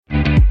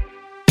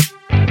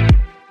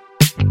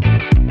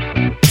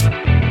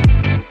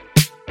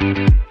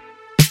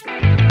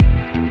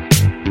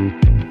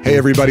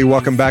everybody.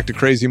 Welcome back to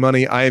Crazy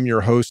Money. I am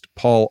your host,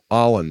 Paul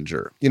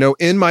Ollinger. You know,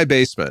 in my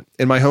basement,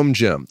 in my home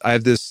gym, I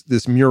have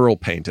this mural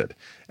painted,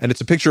 and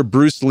it's a picture of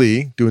Bruce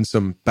Lee doing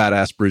some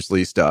badass Bruce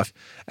Lee stuff.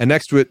 And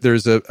next to it,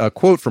 there's a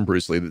quote from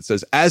Bruce Lee that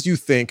says, "As you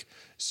think,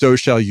 so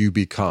shall you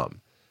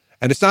become."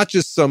 And it's not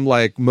just some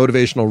like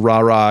motivational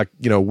rah-rah,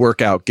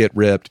 workout, get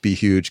ripped, be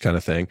huge kind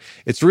of thing.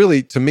 It's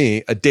really, to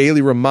me, a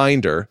daily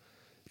reminder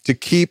to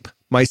keep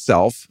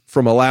myself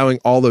from allowing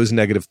all those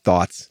negative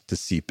thoughts to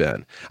seep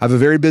in. I have a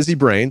very busy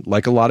brain,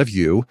 like a lot of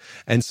you,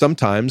 and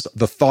sometimes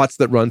the thoughts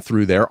that run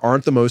through there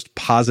aren't the most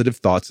positive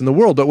thoughts in the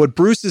world. But what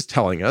Bruce is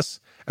telling us,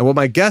 and what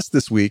my guest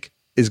this week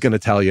is going to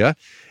tell you,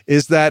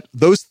 is that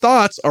those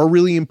thoughts are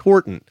really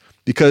important,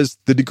 because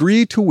the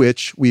degree to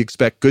which we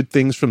expect good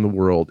things from the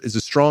world is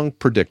a strong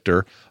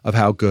predictor of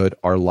how good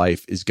our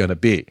life is going to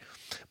be.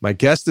 My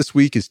guest this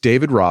week is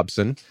David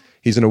Robson.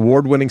 He's an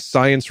award-winning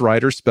science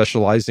writer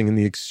specializing in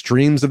the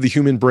extremes of the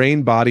human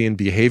brain, body, and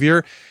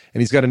behavior.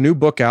 And he's got a new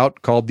book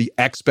out called The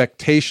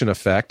Expectation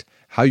Effect: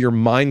 How Your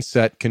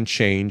Mindset Can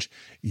Change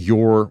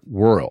Your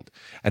World.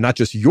 And not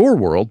just your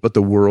world, but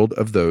the world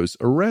of those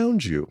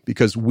around you,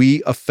 because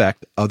we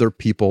affect other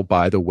people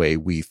by the way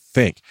we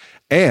think.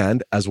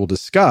 And as we'll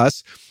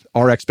discuss,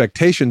 our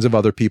expectations of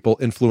other people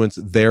influence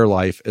their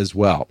life as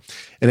well.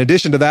 In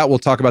addition to that, we'll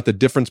talk about the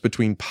difference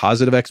between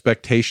positive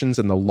expectations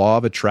and the law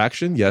of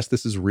attraction. Yes,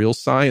 this is real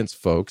science,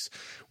 folks.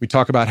 We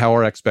talk about how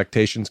our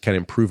expectations can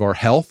improve our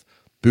health,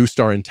 boost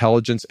our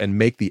intelligence, and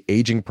make the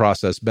aging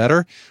process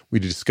better. We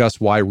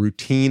discuss why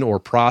routine or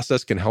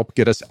process can help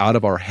get us out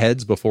of our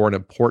heads before an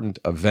important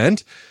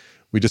event.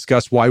 We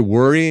discuss why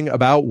worrying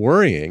about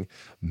worrying,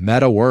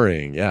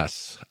 meta-worrying,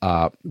 yes,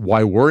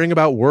 why worrying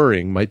about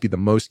worrying might be the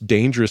most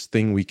dangerous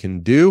thing we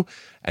can do,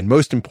 and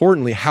most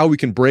importantly, how we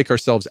can break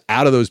ourselves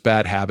out of those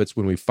bad habits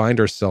when we find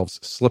ourselves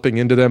slipping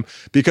into them.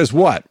 Because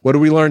what? What do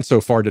we learn so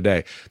far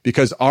today?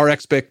 Because our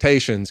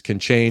expectations can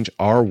change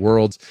our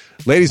worlds.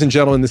 Ladies and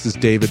gentlemen, this is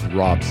David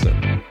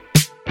Robson.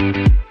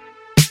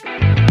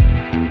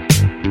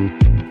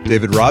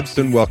 David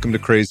Robson, welcome to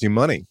Crazy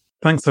Money.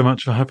 Thanks so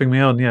much for having me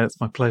on. Yeah,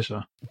 it's my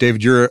pleasure.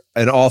 David, you're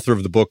an author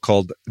of the book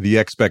called The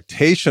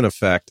Expectation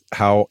Effect: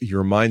 How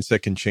Your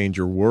Mindset Can Change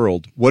Your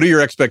World. What are your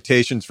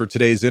expectations for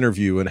today's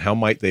interview, and how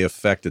might they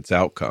affect its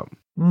outcome?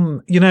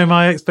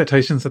 My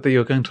expectations are that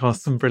you're going to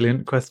ask some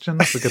brilliant questions.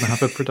 We're going to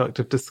have a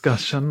productive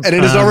discussion. And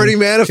it is already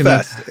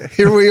manifest.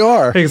 Here we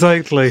are.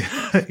 Exactly.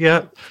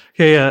 Yeah.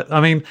 I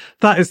mean,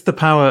 that is the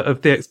power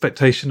of the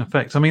expectation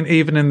effect. I mean,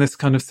 even in this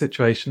kind of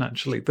situation,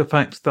 actually, the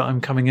fact that I'm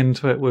coming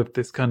into it with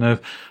this kind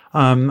of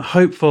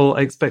hopeful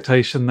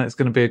expectation that it's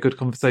going to be a good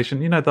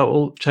conversation, that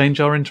will change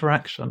our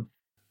interaction.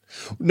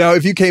 Now,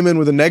 if you came in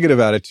with a negative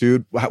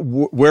attitude,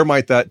 where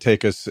might that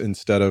take us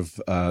instead of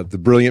the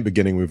brilliant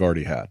beginning we've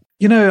already had?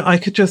 I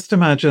could just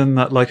imagine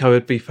that, I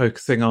would be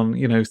focusing on,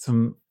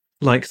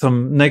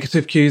 some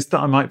negative cues that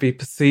I might be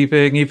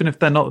perceiving, even if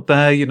they're not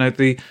there.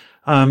 The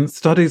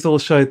studies all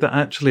showed that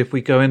actually, if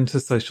we go into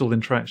social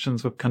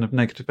interactions with kind of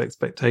negative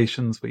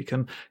expectations, we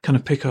can kind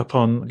of pick up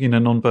on,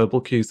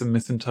 nonverbal cues and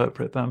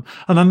misinterpret them.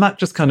 And then that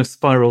just kind of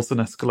spirals and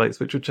escalates,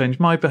 which would change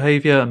my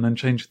behavior and then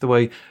change the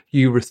way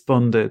you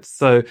responded.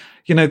 So,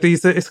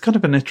 it's kind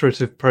of an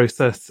iterative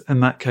process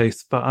in that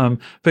case, but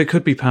it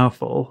could be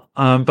powerful.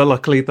 But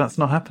luckily that's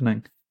not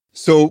happening.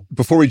 So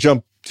before we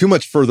jump too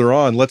much further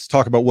on, let's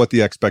talk about what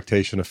the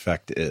expectation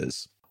effect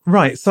is.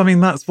 Right. So, I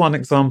mean, that's one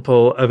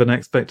example of an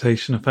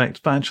expectation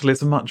effect, but actually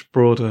it's a much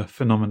broader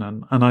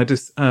phenomenon. And I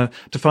just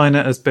define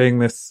it as being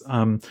this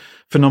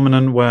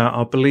phenomenon where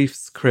our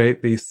beliefs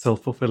create these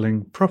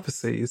self-fulfilling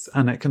prophecies,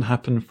 and it can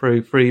happen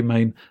through three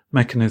main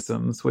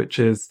mechanisms, which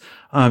is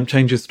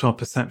changes to our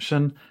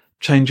perception,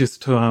 changes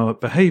to our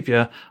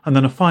behavior, and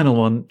then a final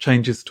one,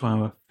 changes to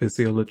our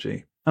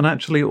physiology. And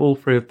actually, all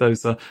three of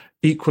those are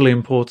equally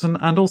important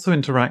and also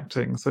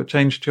interacting. So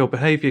change to your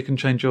behavior can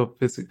change your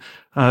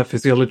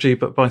physiology,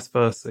 but vice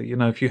versa.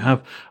 If you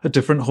have a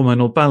different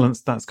hormonal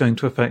balance, that's going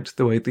to affect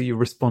the way that you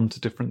respond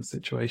to different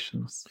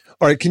situations.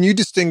 All right. Can you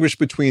distinguish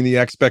between the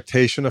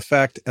expectation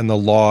effect and the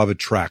law of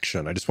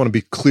attraction? I just want to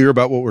be clear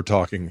about what we're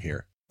talking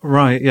here.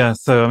 Right. Yeah.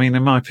 So, I mean,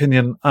 in my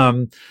opinion,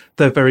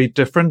 they're very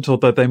different,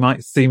 although they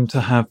might seem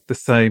to have the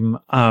same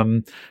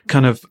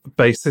kind of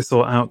basis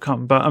or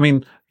outcome. But I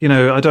mean,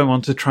 I don't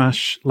want to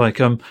trash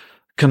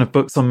kind of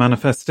books on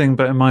manifesting,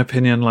 but in my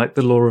opinion,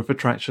 the law of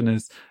attraction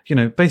is,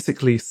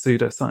 basically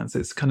pseudoscience.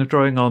 It's kind of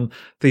drawing on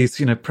these,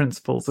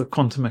 principles of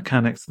quantum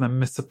mechanics and then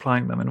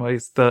misapplying them in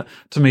ways that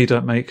to me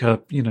don't make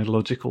a,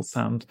 logical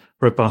sound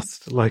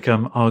robust,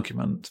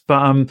 argument.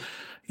 But,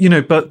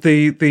 but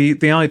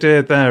the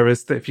idea there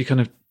is that if you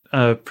kind of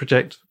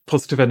project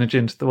positive energy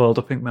into the world,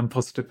 I think then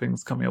positive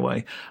things come your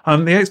way.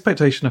 The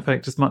expectation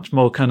effect is much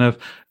more kind of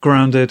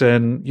grounded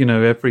in,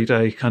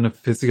 everyday kind of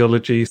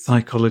physiology,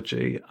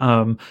 psychology.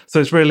 So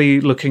it's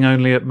really looking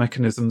only at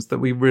mechanisms that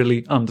we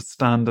really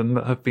understand and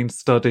that have been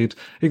studied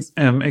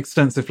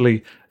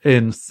extensively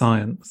in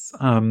science.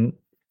 I'm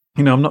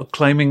not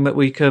claiming that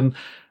we can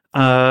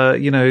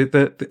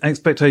that the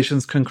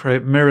expectations can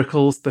create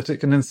miracles, that it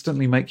can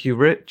instantly make you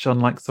rich,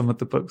 unlike some of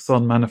the books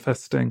on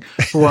manifesting.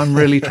 But what I'm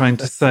really trying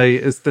to say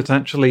is that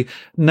actually,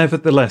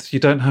 nevertheless, you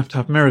don't have to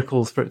have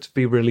miracles for it to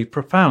be really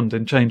profound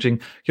in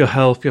changing your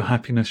health, your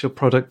happiness, your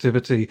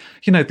productivity,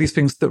 these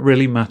things that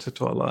really matter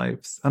to our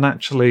lives. And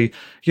actually,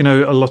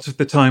 a lot of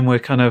the time we're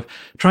kind of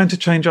trying to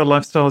change our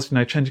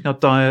lifestyles, changing our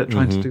diet,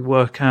 trying to do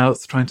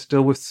workouts, trying to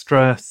deal with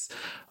stress.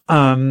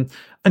 And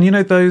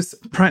those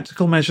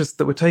practical measures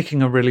that we're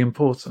taking are really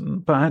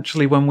important. But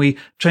actually, when we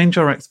change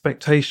our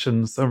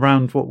expectations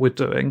around what we're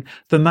doing,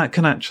 then that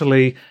can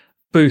actually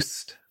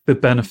boost the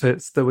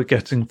benefits that we're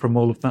getting from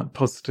all of that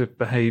positive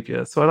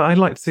behavior. So I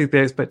like to see the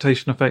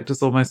expectation effect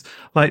as almost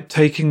like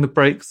taking the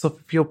brakes off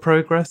of your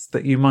progress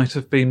that you might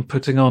have been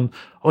putting on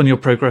your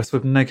progress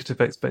with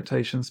negative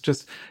expectations.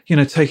 Just,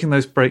 taking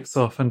those brakes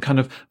off and kind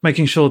of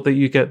making sure that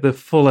you get the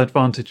full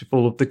advantage of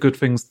all of the good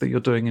things that you're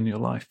doing in your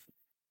life.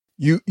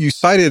 You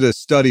cited a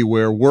study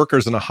where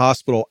workers in a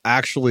hospital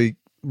actually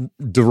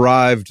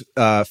derived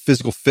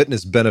physical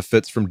fitness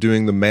benefits from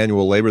doing the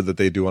manual labor that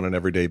they do on an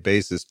everyday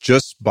basis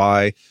just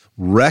by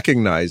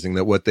recognizing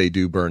that what they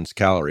do burns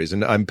calories.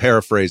 And I'm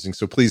paraphrasing,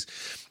 so please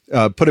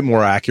put it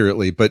more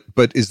accurately. But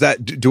is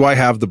that, do I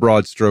have the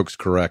broad strokes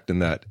correct in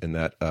that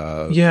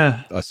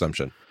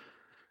assumption?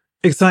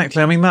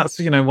 Exactly. I mean, that's,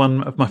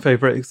 one of my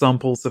favorite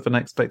examples of an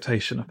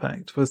expectation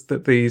effect was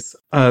that these,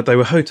 they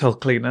were hotel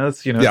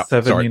cleaners, at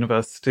 7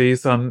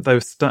 universities. It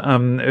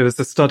was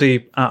a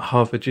study at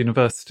Harvard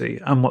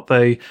University. And what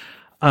the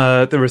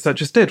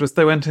researchers did was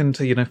they went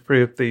into,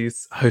 3 of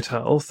these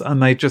hotels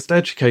and they just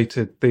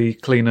educated the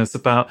cleaners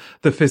about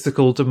the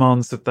physical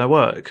demands of their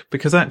work.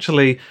 Because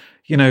actually,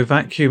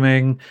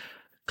 vacuuming,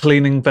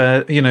 cleaning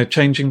bed,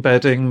 changing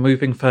bedding,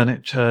 moving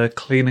furniture,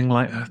 cleaning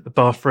the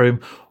bathroom,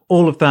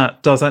 all of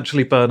that does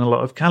actually burn a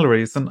lot of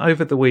calories. And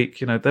over the week,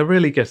 they're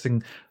really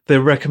getting the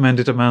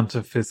recommended amount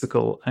of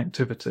physical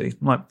activity.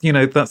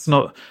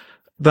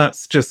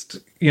 That's just,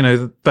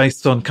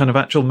 based on kind of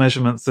actual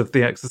measurements of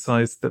the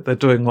exercise that they're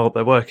doing while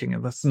they're working.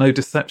 And there's no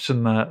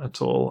deception there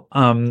at all.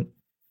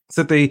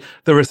 So the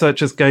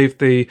researchers gave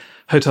the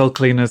hotel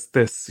cleaners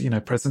this,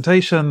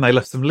 presentation. They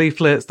left some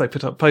leaflets. They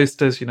put up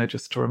posters,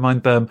 just to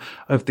remind them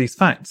of these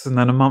facts. And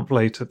then a month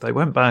later, they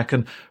went back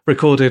and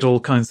recorded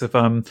all kinds of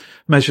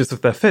measures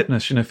of their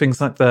fitness,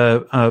 things like their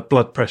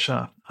blood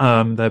pressure,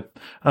 their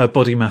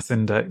body mass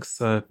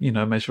index, a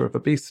measure of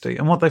obesity.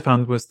 And what they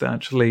found was that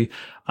actually,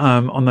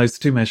 on those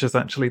 2 measures,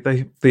 actually,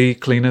 the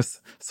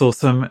cleaners saw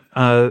some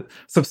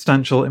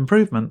substantial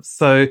improvements.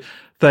 So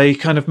they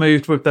kind of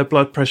moved with their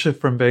blood pressure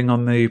from being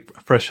on the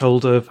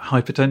threshold of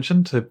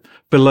hypertension to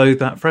below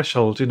that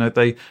threshold.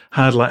 They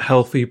had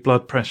healthy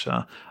blood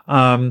pressure.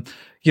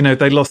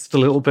 They lost a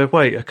little bit of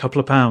weight, a couple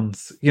of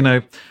pounds,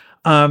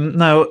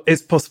 Now,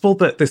 it's possible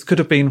that this could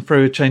have been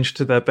through a change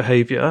to their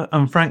behavior.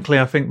 And frankly,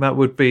 I think that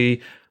would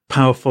be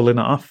powerful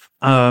enough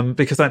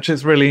because actually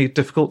it's really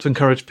difficult to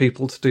encourage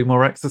people to do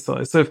more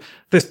exercise. So if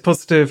this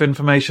positive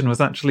information was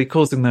actually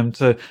causing them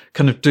to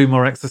kind of do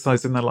more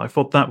exercise in their life,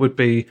 well, that would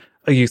be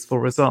a useful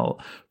result.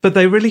 But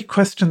they really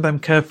questioned them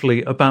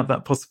carefully about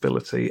that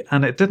possibility.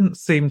 And it didn't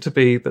seem to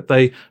be that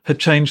they had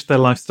changed their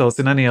lifestyles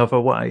in any other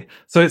way.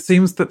 So it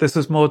seems that this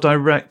was more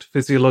direct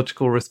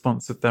physiological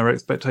response of their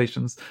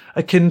expectations,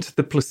 akin to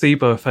the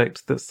placebo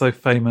effect that's so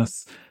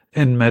famous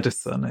in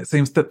medicine. It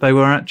seems that they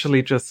were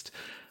actually just,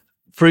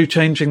 through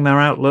changing their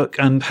outlook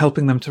and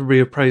helping them to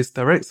reappraise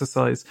their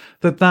exercise,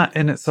 that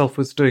in itself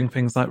was doing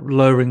things like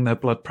lowering their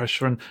blood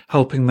pressure and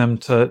helping them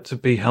to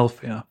be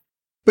healthier.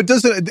 But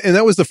and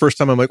that was the first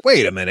time I'm like,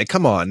 wait a minute,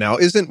 come on now.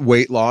 Isn't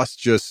weight loss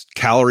just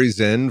calories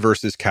in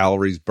versus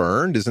calories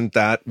burned? Isn't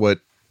that were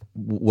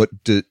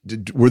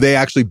they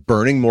actually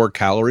burning more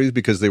calories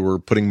because they were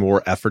putting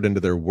more effort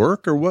into their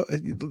work or what?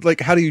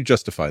 How do you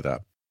justify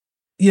that?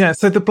 Yeah,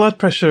 so the blood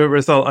pressure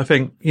result, I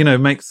think,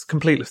 makes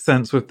complete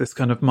sense with this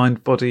kind of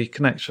mind-body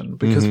connection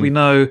because we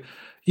know,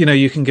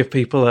 you can give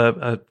people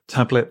a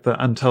tablet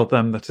and tell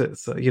them that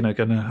it's, going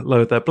to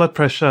lower their blood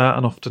pressure,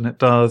 and often it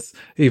does,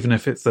 even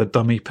if it's a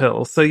dummy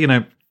pill. So,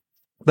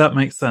 that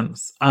makes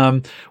sense.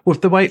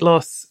 With the weight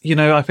loss,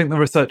 I think the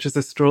researchers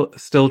are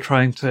still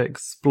trying to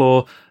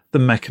explore the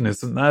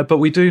mechanism there, but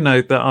we do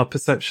know that our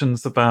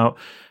perceptions about,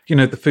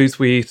 the foods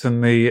we eat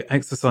and the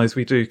exercise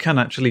we do can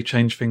actually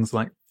change things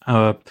like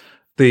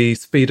the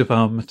speed of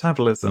our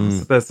metabolism.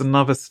 So there's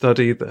another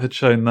study that had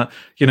shown that,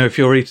 if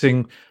you're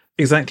eating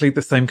exactly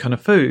the same kind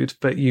of food,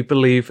 but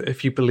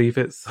if you believe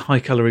it's high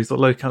calories or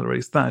low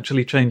calories, that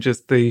actually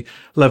changes the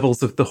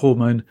levels of the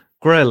hormone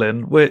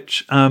ghrelin,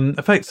 which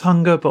affects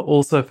hunger, but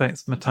also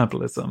affects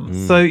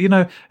metabolism. So,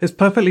 it's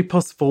perfectly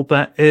possible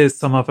there is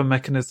some other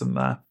mechanism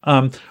there.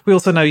 We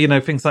also know,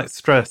 things like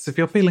stress. If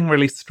you're feeling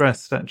really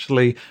stressed,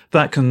 actually,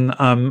 that can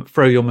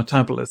throw your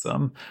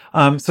metabolism.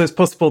 So it's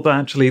possible that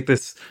actually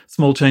this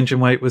small change in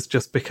weight was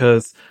just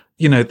because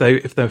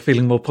if they were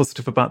feeling more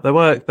positive about their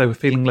work, they were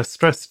feeling less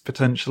stressed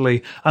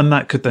potentially, and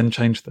that could then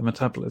change their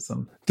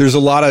metabolism. There's a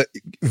lot of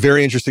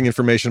very interesting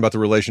information about the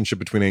relationship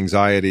between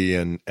anxiety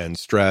and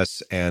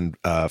stress and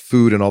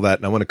food and all that.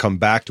 And I want to come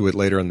back to it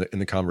later in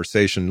the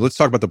conversation. Let's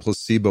talk about the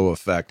placebo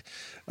effect,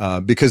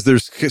 because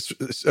there's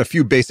a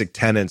few basic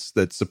tenets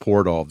that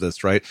support all of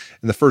this, right?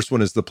 And the first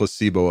one is the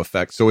placebo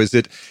effect. So is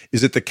it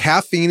the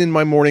caffeine in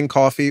my morning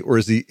coffee, or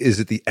is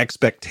it the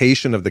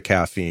expectation of the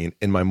caffeine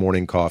in my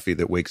morning coffee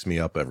that wakes me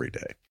up every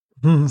day?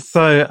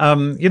 So,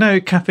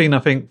 caffeine, I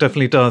think,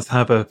 definitely does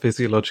have a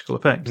physiological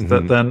effect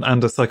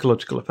and a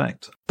psychological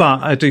effect.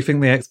 But I do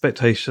think the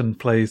expectation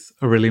plays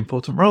a really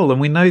important role.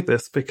 And we know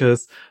this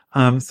because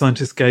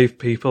scientists gave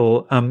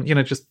people,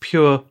 just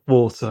pure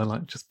water,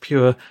 like just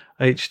pure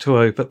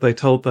H2O, but they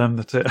told them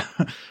that it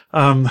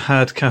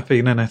had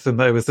caffeine in it and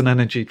that it was an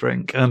energy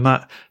drink. And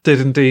that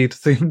did indeed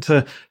seem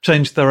to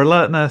change their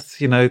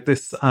alertness,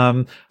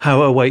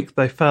 how awake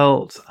they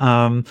felt.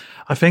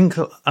 I think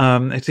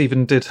it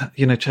even did,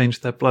 change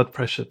their blood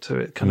pressure to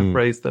it, kind of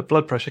raise their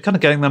blood pressure, kind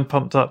of getting them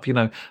pumped up,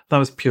 that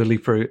was purely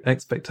through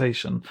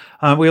expectation.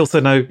 We also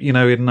know,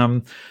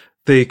 in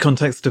the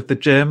context of the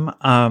gym,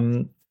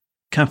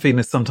 caffeine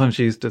is sometimes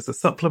used as a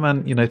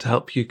supplement, to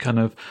help you kind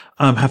of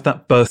have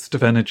that burst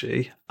of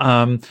energy.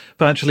 But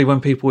actually,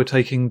 when people were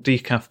taking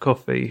decaf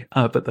coffee,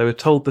 but they were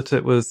told that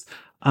it was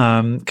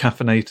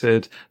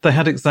caffeinated, they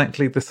had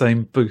exactly the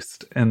same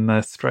boost in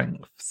their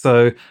strength.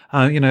 So,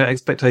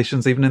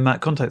 expectations, even in that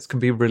context, can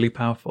be really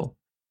powerful.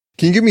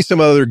 Can you give me some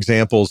other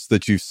examples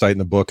that you cite in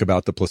the book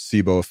about the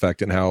placebo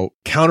effect and how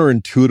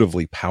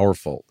counterintuitively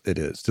powerful it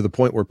is, to the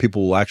point where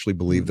people will actually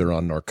believe they're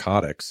on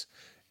narcotics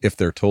if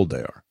they're told they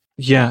are?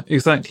 Yeah,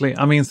 exactly.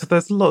 I mean, so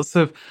there's lots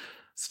of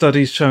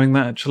studies showing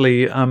that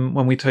actually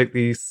when we take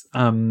these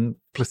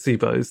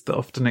placebos, that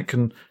often it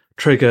can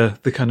trigger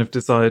the kind of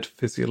desired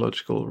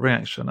physiological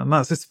reaction. And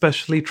that's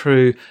especially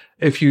true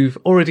if you've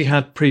already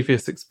had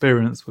previous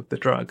experience with the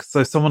drug.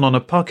 So someone on a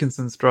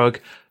Parkinson's drug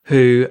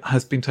who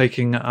has been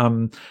taking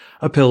a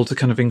pill to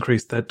kind of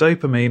increase their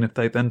dopamine, if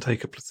they then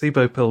take a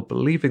placebo pill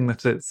believing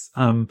that it's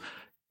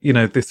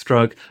this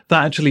drug,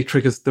 that actually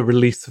triggers the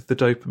release of the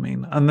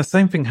dopamine. And the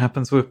same thing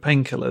happens with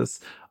painkillers.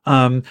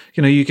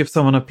 You give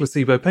someone a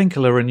placebo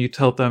painkiller and you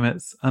tell them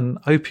it's an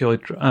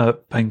opioid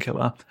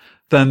painkiller,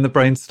 then the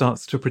brain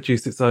starts to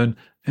produce its own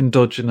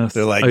endogenous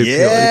They're like, opioids.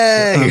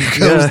 here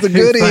comes the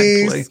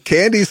goodies. Exactly.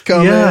 Candy's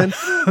coming. Yeah.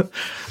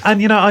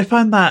 And, I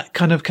find that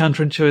kind of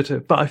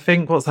counterintuitive, but I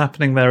think what's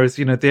happening there is,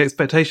 the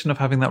expectation of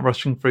having that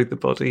rushing through the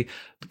body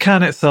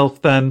can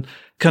itself then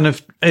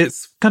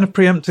it's kind of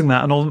preempting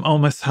that and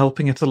almost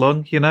helping it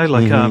along,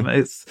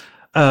 it's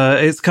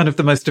kind of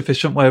the most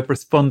efficient way of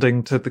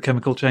responding to the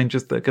chemical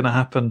changes that are going to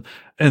happen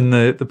in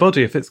the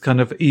body if it's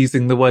kind of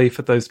easing the way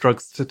for those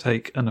drugs to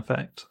take an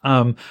effect.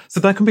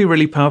 So that can be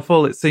really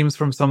powerful. It seems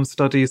from some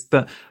studies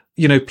that,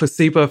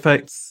 placebo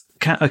effects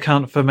can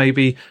account for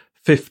maybe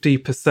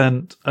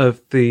 50% of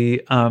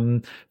the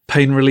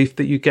pain relief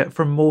that you get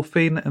from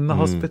morphine in the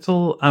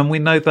hospital. And we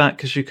know that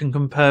because you can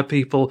compare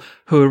people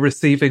who are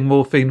receiving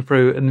morphine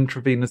through an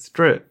intravenous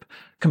drip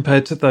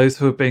compared to those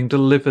who are being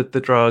delivered the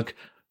drug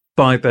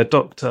by their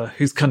doctor,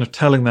 who's kind of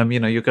telling them,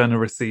 you're going to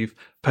receive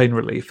pain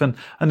relief. And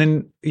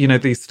in,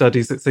 these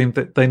studies, it seemed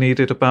that they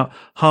needed about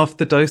half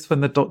the dose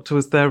when the doctor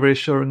was there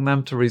reassuring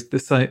them to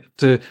receive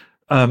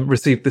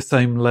the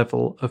same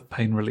level of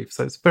pain relief.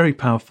 So it's very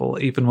powerful,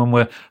 even when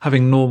we're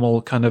having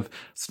normal kind of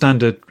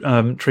standard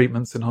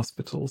treatments in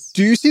hospitals.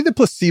 Do you see the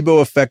placebo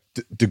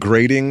effect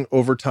degrading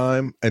over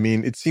time? I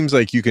mean, it seems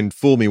like you can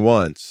fool me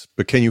once,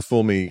 but can you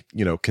fool me,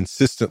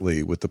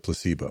 consistently with the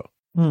placebo?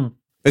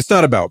 It's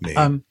not about me.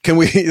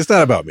 It's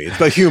not about me. It's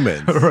about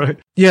humans. Right.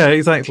 Yeah,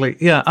 exactly.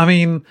 Yeah. I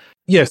mean,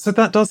 yeah, so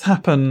that does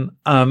happen,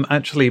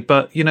 actually,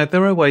 but,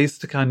 there are ways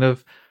to kind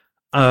of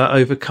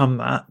overcome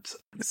that.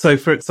 So,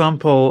 for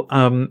example,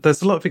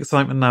 there's a lot of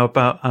excitement now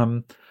about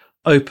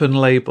open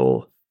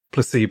label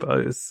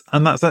placebos.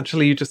 And that's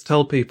actually, you just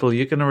tell people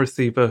you're going to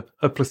receive a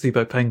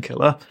placebo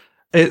painkiller.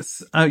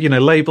 It's,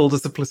 labeled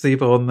as a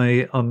placebo on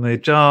the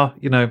jar,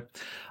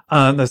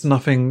 there's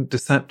nothing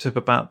deceptive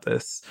about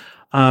this.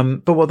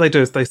 But what they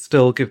do is they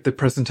still give the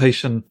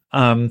presentation,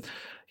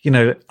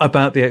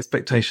 about the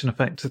expectation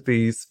effect of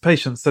these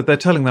patients. So they're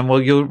telling them,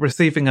 well, you're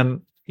receiving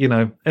an,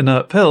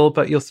 inert pill,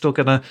 but you're still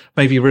going to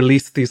maybe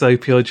release these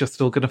opioids. You're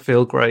still going to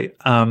feel great.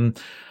 And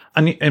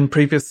in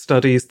previous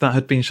studies, that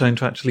had been shown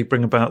to actually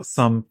bring about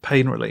some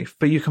pain relief.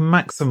 But you can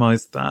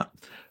maximize that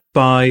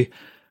by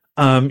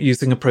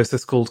using a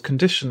process called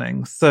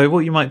conditioning. So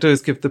what you might do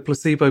is give the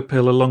placebo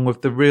pill along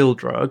with the real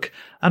drug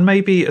and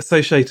maybe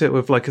associate it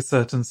with like a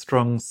certain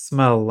strong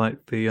smell,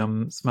 like the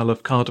smell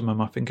of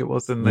cardamom, I think it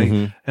was in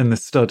the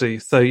study.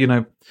 So,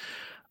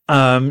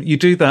 you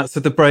do that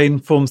so the brain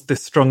forms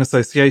this strong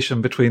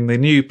association between the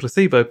new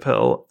placebo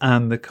pill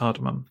and the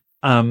cardamom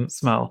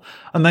smell.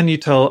 And then you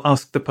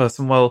ask the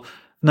person, well,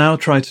 now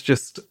try to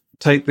just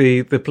take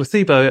the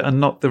placebo and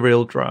not the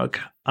real drug.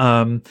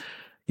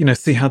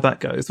 see how that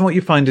goes. And what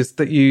you find is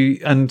that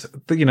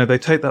they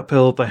take that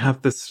pill, they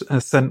have this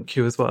scent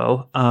cue as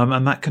well.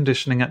 And that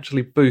conditioning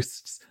actually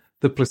boosts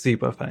the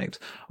placebo effect.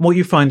 And what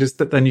you find is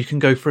that then you can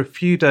go for a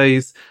few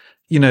days,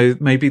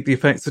 maybe the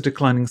effects are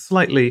declining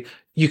slightly.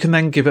 You can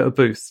then give it a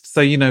boost.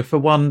 So, for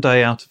 1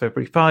 day out of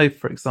every 5,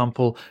 for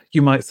example,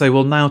 you might say,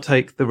 well, now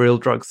take the real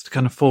drugs to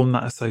kind of form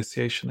that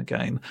association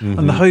again. Mm-hmm.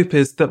 And the hope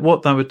is that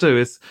what that would do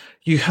is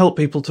you help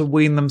people to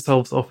wean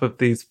themselves off of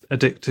these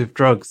addictive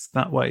drugs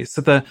that way.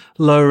 So they're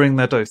lowering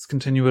their dose,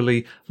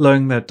 continually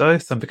lowering their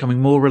dose and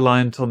becoming more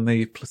reliant on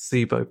the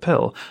placebo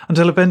pill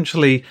until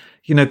eventually,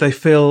 they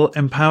feel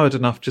empowered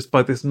enough just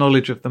by this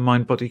knowledge of the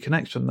mind-body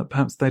connection that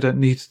perhaps they don't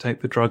need to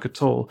take the drug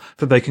at all,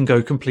 that they can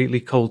go completely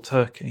cold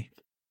turkey.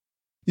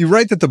 You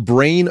write that the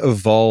brain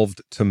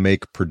evolved to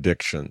make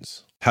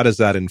predictions. How does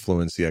that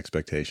influence the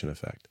expectation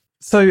effect?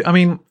 So, I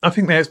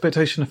think the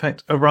expectation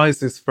effect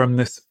arises from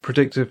this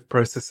predictive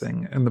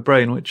processing in the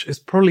brain, which is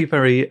probably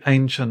very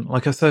ancient.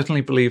 Like, I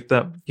certainly believe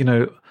that,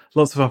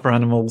 lots of other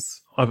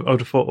animals, I would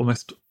have thought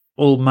almost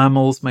all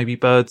mammals, maybe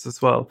birds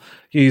as well,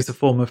 use a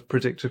form of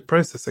predictive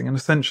processing. And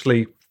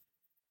essentially,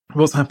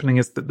 what's happening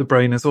is that the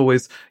brain is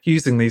always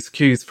using these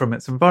cues from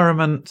its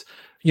environment,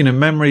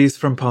 memories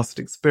from past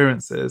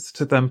experiences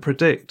to then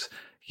predict,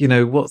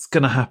 what's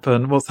going to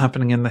happen, what's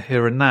happening in the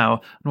here and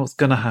now, and what's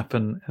going to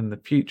happen in the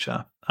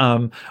future.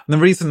 And the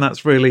reason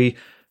that's really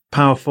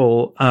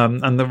powerful,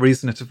 and the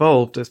reason it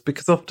evolved is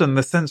because often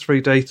the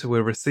sensory data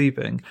we're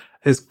receiving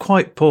is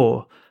quite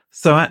poor.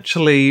 So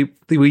actually,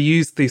 we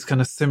use these kind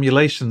of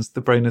simulations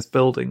the brain is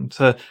building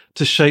to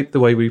shape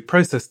the way we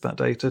process that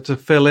data, to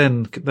fill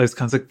in those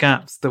kinds of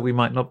gaps that we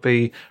might not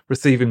be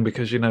receiving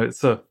because,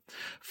 it's a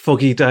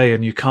foggy day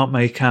and you can't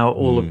make out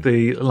all of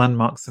the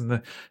landmarks in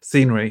the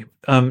scenery.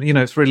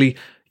 It's really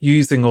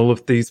using all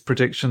of these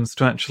predictions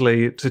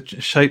to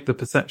shape the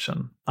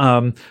perception.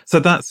 So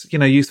that's,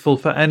 useful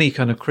for any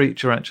kind of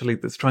creature actually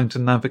that's trying to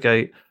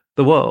navigate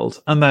the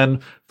world. And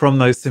then from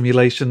those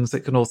simulations,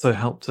 it can also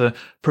help to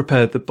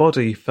prepare the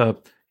body for,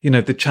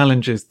 the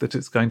challenges that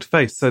it's going to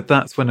face. So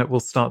that's when it will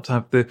start to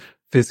have the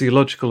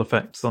physiological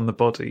effects on the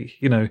body,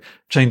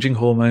 changing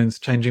hormones,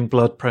 changing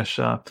blood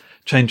pressure,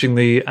 changing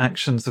the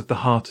actions of the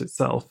heart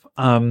itself.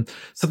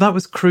 So that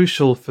was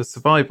crucial for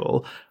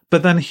survival.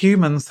 But then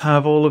humans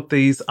have all of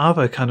these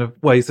other kind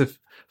of ways of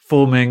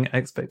forming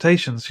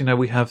expectations.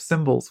 We have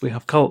symbols, we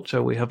have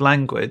culture, we have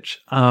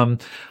language, and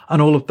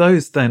all of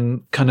those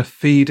then kind of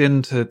feed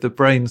into the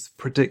brain's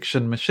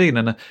prediction machine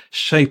and are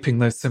shaping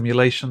those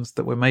simulations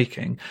that we're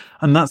making.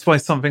 And that's why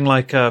something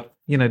like a,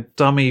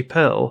 dummy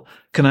pill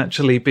can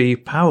actually be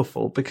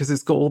powerful because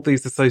it's got all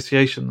these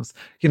associations,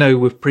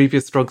 with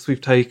previous drugs we've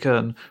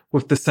taken,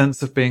 with the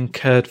sense of being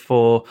cared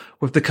for,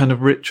 with the kind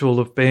of ritual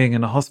of being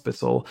in a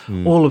hospital.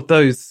 All of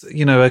those,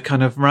 are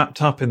kind of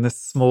wrapped up in this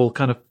small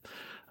kind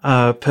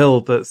of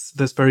pill that's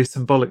very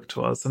symbolic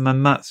to us, and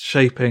then that's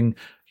shaping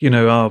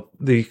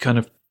the kind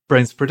of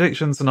brain's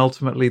predictions and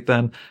ultimately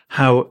then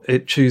how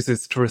it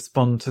chooses to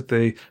respond to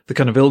the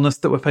kind of illness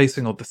that we're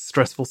facing or the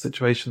stressful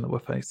situation that we're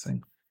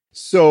facing.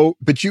 So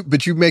but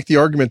you make the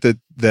argument that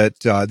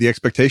the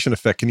expectation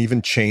effect can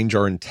even change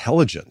our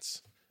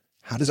intelligence.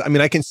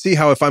 I can see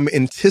how if I'm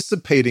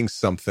anticipating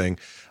something,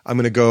 I'm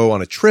going to go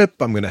on a trip,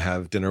 I'm going to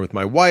have dinner with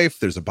my wife,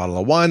 there's a bottle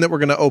of wine that we're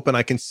going to open,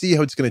 I can see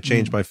how it's going to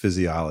change my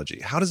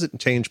physiology. How does it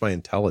change my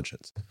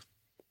intelligence?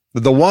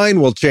 The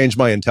wine will change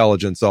my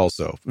intelligence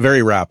also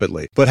very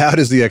rapidly. But how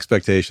does the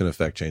expectation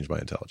effect change my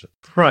intelligence?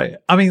 Right.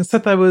 So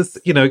there was,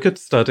 a good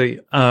study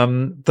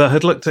that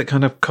had looked at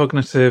kind of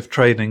cognitive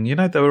training.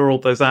 There were all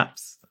those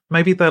apps.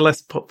 Maybe they're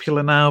less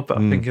popular now, but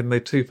I think in the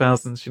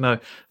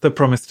 2000s, they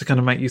promised to kind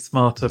of make you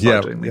smarter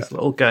by doing these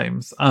little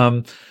games.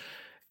 And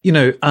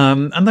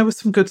there were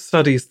some good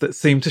studies that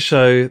seemed to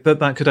show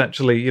that could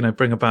actually,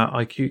 bring about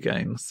IQ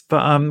gains.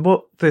 But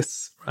what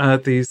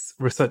these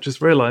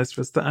researchers realized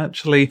was that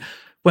actually,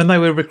 when they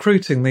were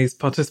recruiting these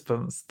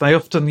participants, they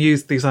often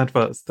used these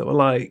adverts that were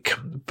like,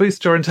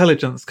 boost your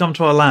intelligence, come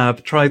to our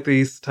lab, try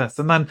these tests.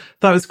 And then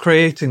that was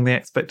creating the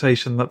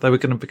expectation that they were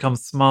going to become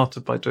smarter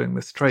by doing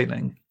this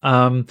training.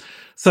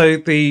 So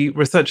the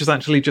researchers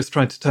actually just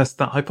tried to test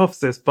that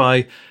hypothesis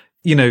by,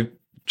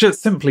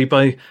 just simply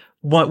by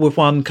with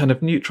one kind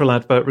of neutral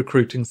advert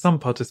recruiting some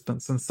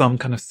participants and some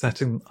kind of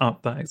setting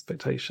up that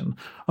expectation.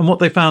 And what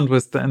they found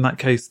was that in that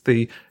case,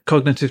 the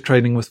cognitive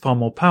training was far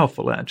more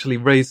powerful. It actually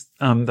raised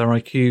their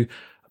IQ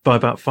by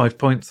about 5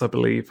 points, I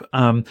believe,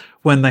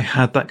 when they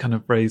had that kind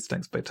of raised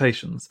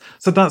expectations.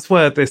 So that's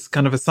where this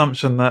kind of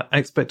assumption that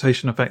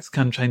expectation effects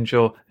can change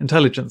your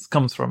intelligence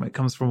comes from. It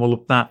comes from all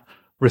of that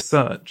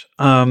research.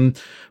 But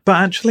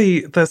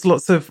actually, there's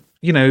lots of,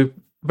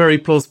 very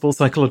plausible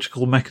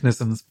psychological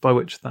mechanisms by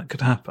which that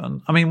could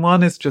happen.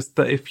 One is just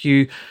that if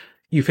you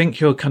you think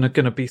you're kind of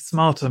going to be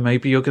smarter.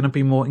 Maybe you're going to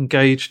be more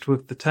engaged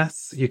with the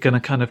tests. You're going to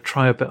kind of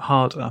try a bit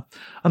harder.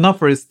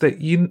 Another is that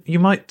you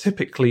might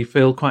typically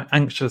feel quite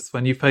anxious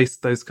when you face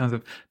those kinds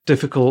of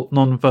difficult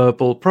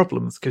non-verbal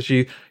problems, because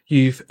you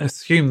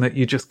assume that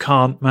you just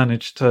can't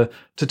manage to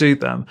do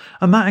them.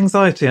 And that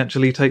anxiety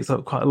actually takes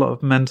up quite a lot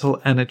of mental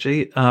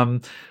energy.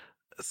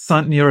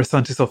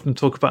 Neuroscientists often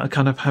talk about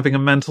kind of having a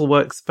mental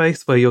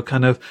workspace where you're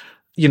kind of,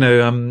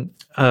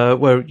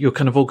 where you're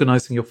kind of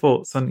organizing your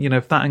thoughts. And,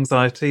 if that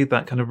anxiety,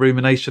 that kind of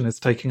rumination is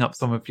taking up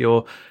some of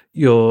your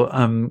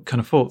kind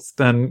of thoughts,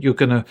 then you're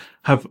going to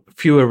have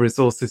fewer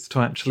resources to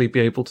actually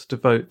be able to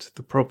devote to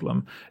the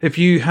problem. If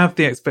you have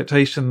the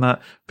expectation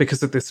that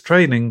because of this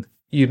training,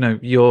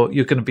 you're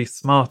going to be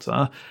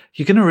smarter,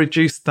 you're going to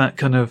reduce that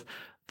kind of,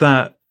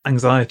 that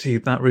anxiety,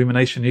 that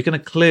rumination. You're going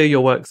to clear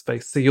your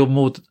workspace, so you're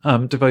more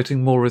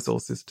devoting more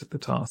resources to the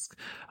task.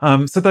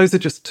 So those are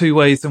just two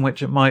ways in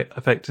which it might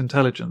affect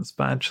intelligence.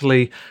 But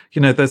actually,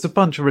 there's a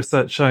bunch of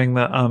research showing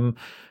that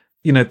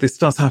this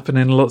does happen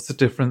in lots of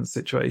different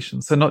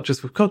situations. So not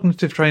just with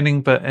cognitive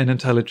training, but in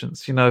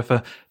intelligence. If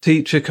a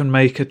teacher can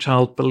make a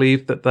child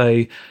believe that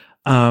they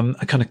are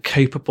kind of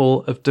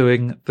capable of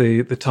doing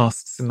the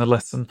tasks in the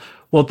lesson,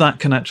 well, that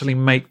can actually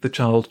make the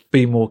child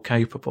be more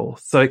capable.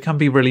 So it can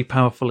be really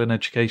powerful in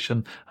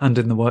education and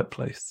in the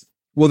workplace.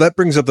 Well, that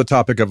brings up the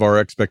topic of our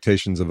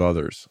expectations of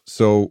others.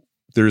 So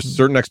there's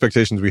certain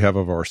expectations we have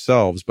of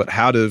ourselves, but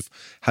how do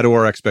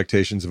our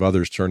expectations of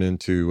others turn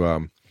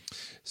into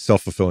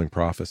self-fulfilling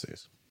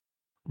prophecies?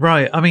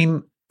 Right. I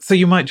mean, so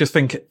you might just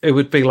think it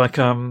would be like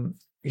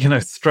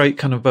straight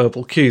kind of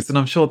verbal cues. And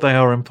I'm sure they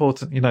are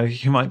important.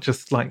 You might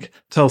just like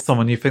tell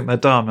someone you think they're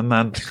dumb, and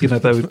then,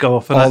 they would go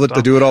off and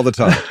they do it all the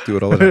time.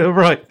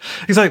 Right.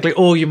 Exactly.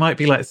 Or you might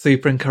be like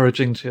super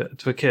encouraging to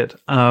a kid,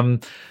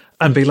 and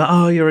be like,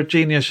 oh, you're a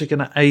genius. You're going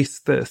to ace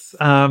this.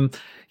 I'm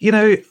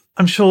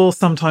sure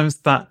sometimes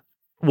that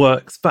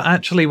works, but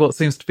actually what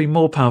seems to be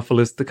more powerful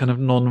is the kind of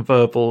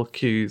non-verbal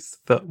cues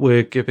that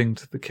we're giving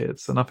to the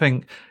kids. And I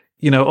think,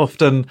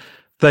 often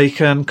they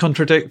can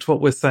contradict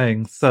what we're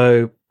saying.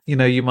 So,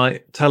 you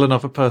might tell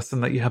another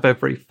person that you have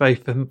every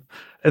faith in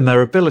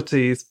their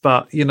abilities,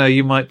 but,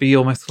 you might be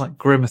almost like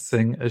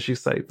grimacing as you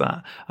say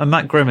that. And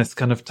that grimace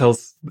kind of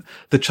tells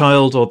the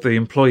child or the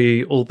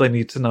employee all they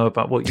need to know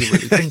about what you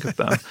really think of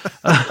them.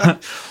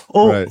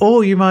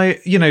 Or you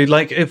might,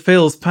 like it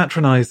feels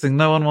patronizing.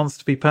 No one wants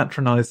to be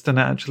patronized, and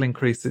it actually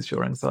increases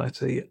your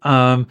anxiety.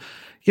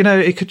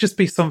 It could just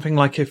be something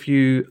like if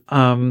you're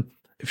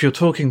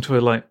talking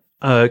to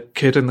a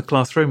kid in the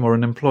classroom or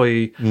an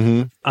employee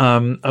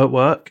at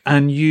work,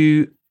 and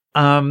you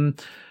ask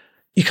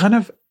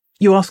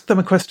them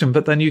a question,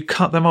 but then you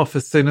cut them off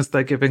as soon as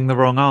they're giving the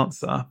wrong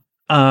answer,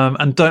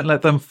 and don't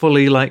let them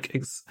fully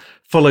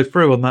follow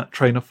through on that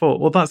train of thought.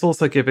 Well, that's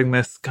also giving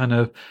this kind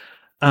of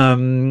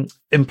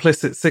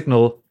implicit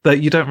signal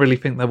that you don't really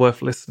think they're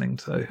worth listening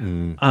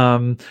to.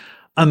 And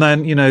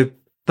then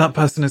that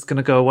person is going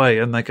to go away,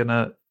 and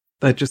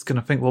they're just going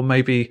to think, well,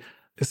 maybe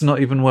it's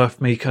not even worth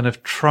me kind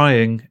of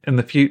trying in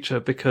the future,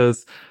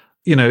 because,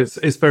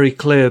 it's very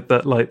clear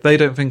that they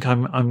don't think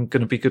I'm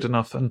going to be good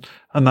enough. And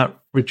that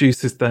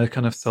reduces their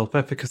kind of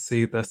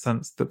self-efficacy, their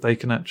sense that they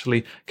can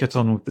actually get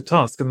on with the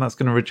task. And that's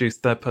going to reduce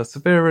their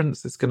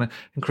perseverance. It's going to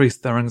increase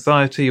their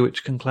anxiety,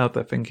 which can cloud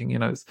their thinking.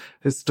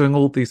 It's doing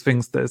all these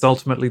things that is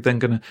ultimately then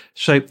going to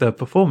shape their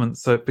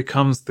performance. So it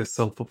becomes this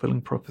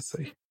self-fulfilling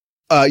prophecy.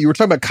 You were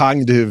talking about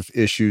cognitive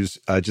issues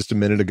just a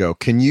minute ago.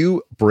 Can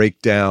you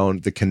break down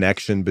the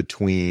connection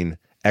between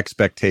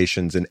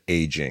expectations and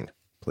aging,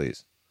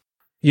 please?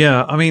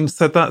 Yeah, I mean,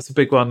 so that's a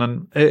big one.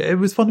 And it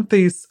was one of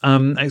these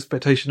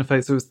expectation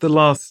effects. It was the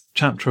last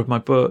chapter of my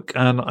book.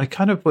 And I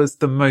kind of was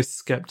the most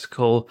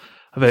skeptical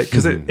of it,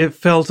 because it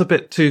felt a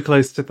bit too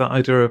close to that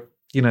idea of,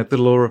 the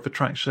law of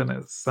attraction.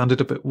 It sounded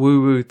a bit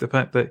woo-woo, the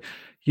fact that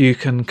you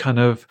can kind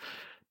of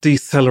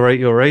decelerate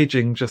your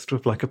aging just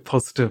with like a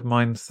positive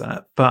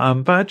mindset.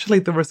 But actually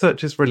the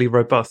research is really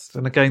robust.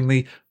 And again,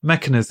 the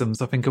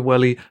mechanisms, I think,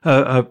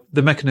 the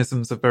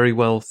mechanisms are very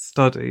well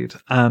studied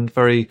and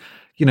very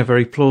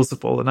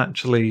plausible, and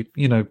actually,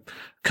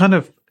 kind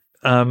of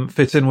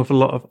fit in with a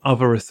lot of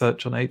other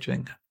research on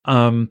aging.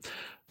 But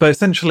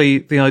essentially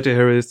the idea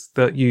here is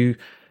that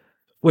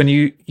when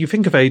you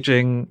think of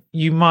aging,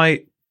 you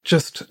might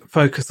just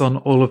focus on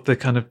all of the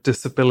kind of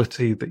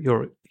disability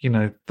that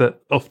that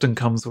often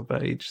comes with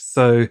age.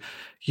 So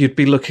you'd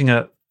be looking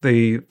at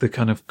the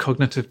kind of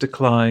cognitive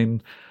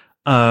decline,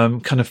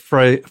 kind of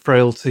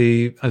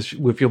frailty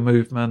with your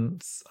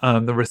movements,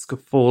 the risk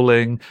of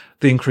falling,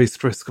 the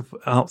increased risk of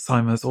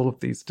Alzheimer's, all of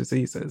these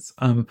diseases.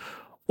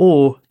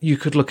 Or you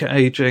could look at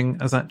aging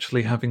as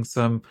actually having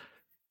some,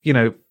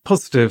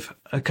 positive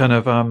kind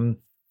of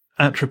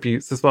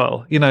attributes as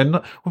well.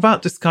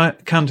 Without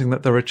discounting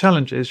that there are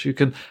challenges,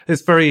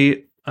 it's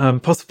very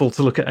possible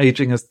to look at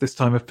aging as this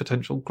time of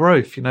potential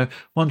growth.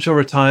 Once you're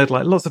retired,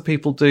 like lots of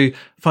people do,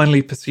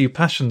 finally pursue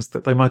passions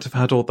that they might have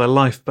had all their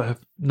life but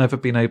have never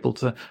been able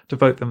to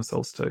devote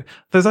themselves to.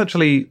 There's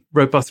actually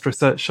robust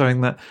research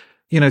showing that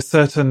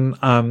certain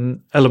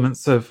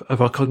elements of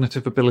our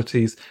cognitive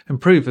abilities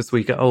improve as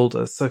we get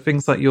older. So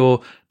things like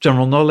your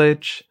general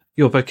knowledge,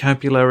 your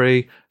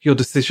vocabulary, your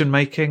decision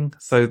making.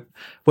 So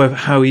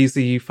how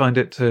easy you find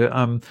it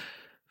to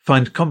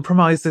find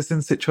compromises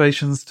in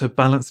situations, to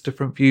balance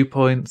different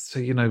viewpoints, to,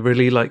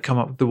 really like come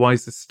up with the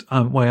wisest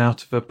way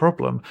out of a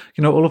problem.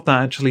 All of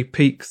that actually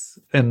peaks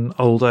in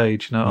old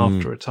age,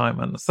 after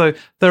retirement. So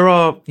there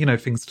are,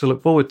 things to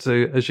look forward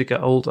to as you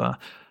get older.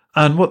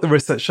 And what the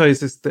research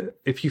shows is that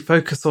if you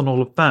focus on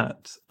all of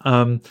that,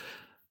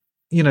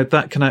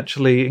 that can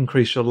actually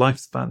increase your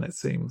lifespan, it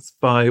seems.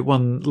 By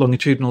one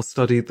longitudinal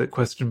study that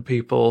questioned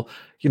people,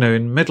 in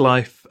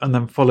midlife and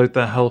then followed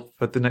their health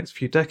for the next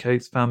few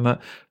decades, found that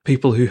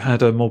people who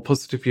had a more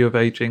positive view of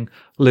aging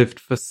lived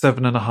for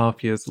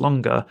 7.5 years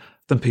longer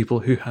than people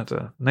who had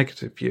a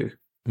negative view.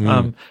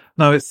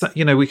 Now, it's,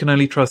 we can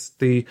only trust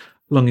the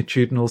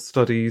longitudinal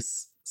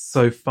studies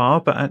so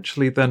far, but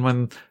actually then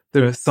when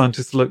the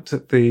scientists looked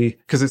at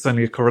because it's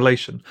only a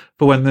correlation,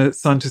 but when the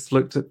scientists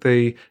looked at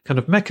the kind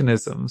of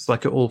mechanisms,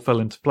 like it all fell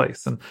into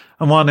place. And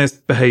one is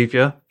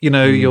behavior.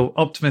 You're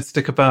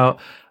optimistic about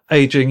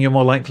aging, you're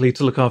more likely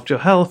to look after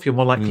your health, you're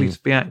more likely to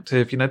be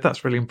active.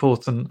 That's really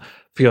important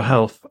for your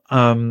health.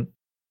 But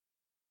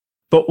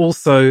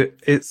also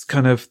it's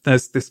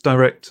there's this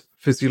direct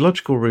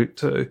physiological route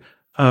too.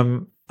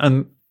 And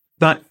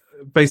that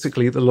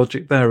basically the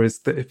logic there is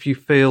that if you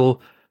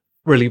feel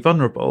really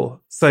vulnerable,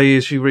 say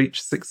as you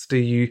reach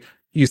 60,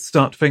 you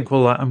start to think,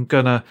 well, I'm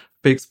gonna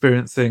be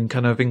experiencing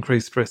kind of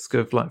increased risk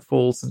of like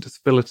falls and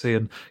disability,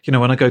 and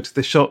when I go to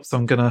the shops,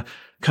 I'm gonna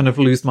kind of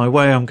lose my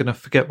way, I'm gonna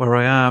forget where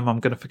I am, I'm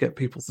gonna forget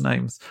people's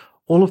names.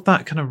 All of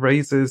that kind of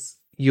raises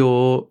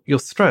your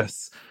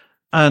stress,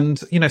 and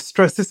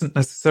stress isn't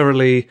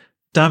necessarily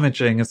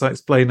damaging, as I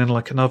explain in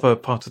like another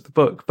part of the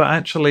book, but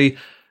actually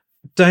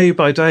day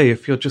by day,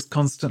 if you're just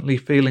constantly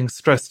feeling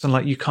stressed and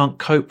like you can't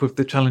cope with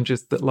the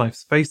challenges that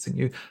life's facing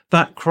you,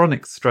 that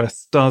chronic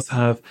stress does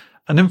have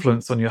an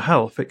influence on your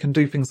health. It can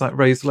do things like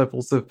raise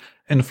levels of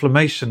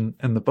inflammation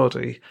in the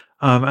body.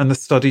 And the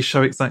studies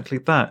show exactly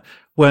that.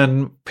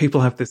 When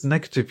people have this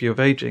negative view of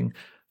aging,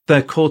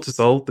 their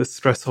cortisol, the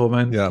stress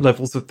hormone,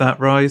 levels of that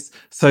rise.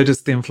 So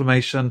does the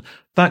inflammation.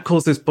 That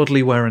causes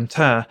bodily wear and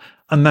tear.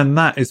 And then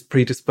that is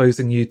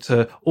predisposing you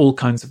to all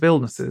kinds of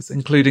illnesses,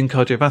 including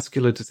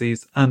cardiovascular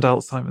disease and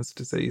Alzheimer's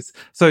disease.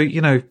 So,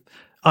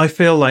 I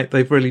feel like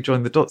they've really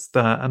joined the dots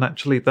there. And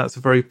actually, that's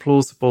a very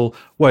plausible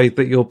way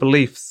that your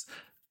beliefs,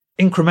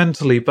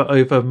 incrementally, but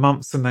over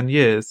months and then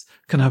years,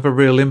 can have a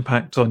real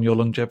impact on your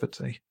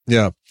longevity.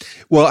 Yeah.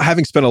 Well,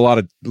 having spent a lot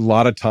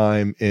of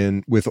time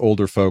with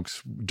older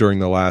folks during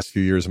the last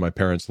few years of my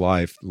parents'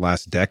 life,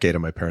 last decade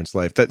of my parents'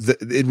 life, that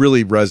it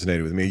really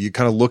resonated with me. You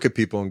kind of look at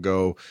people and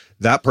go,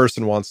 that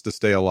person wants to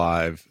stay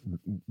alive.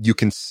 You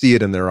can see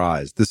it in their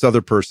eyes. This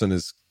other person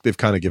they've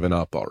kind of given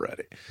up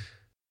already.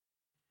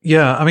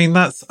 Yeah. I mean,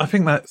 that's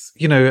been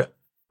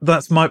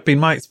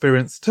my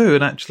experience too.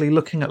 And actually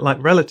looking at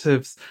like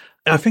relatives,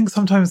 I think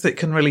sometimes it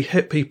can really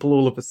hit people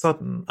all of a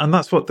sudden. And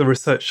that's what the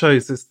research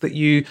shows, is that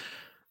you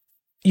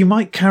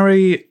might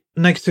carry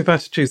negative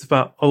attitudes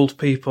about old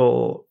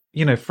people,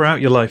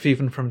 throughout your life,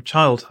 even from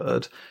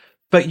childhood,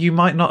 but you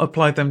might not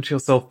apply them to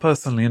yourself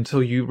personally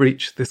until you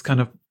reach this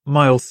kind of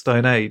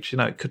milestone age.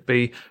 It could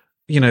be,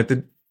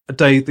 the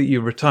day that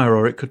you retire,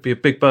 or it could be a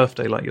big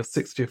birthday like your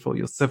 60th or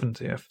your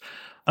 70th.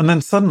 And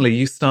then suddenly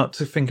you start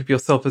to think of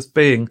yourself as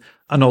being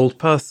an old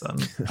person.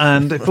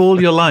 And if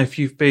all your life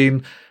you've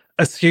been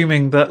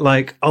assuming that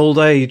like old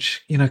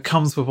age,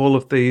 comes with all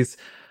of these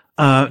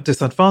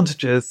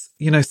disadvantages,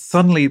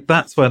 suddenly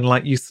that's when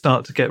like you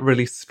start to get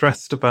really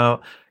stressed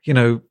about,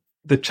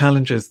 the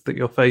challenges that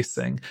you're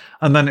facing.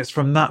 And then it's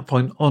from that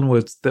point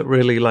onwards that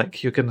really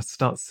like you're going to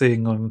start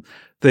seeing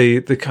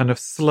the kind of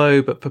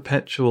slow but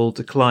perpetual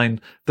decline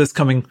that's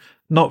coming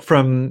not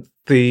from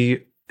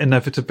the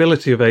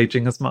inevitability of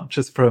aging as much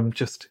as from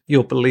just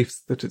your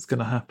beliefs that it's going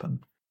to happen.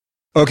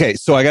 Okay,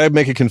 so I got to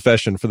make a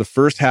confession. For the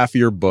first half of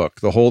your book,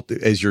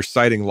 as you're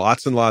citing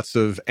lots and lots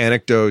of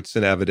anecdotes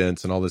and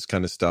evidence and all this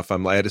kind of stuff,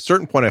 at a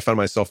certain point I found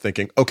myself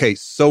thinking, okay,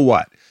 so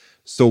what?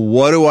 So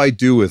what do I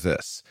do with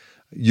this?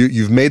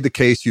 You've made the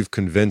case, you've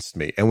convinced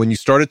me. And when you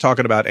started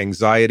talking about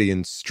anxiety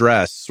and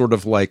stress, sort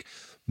of like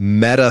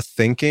meta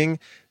thinking,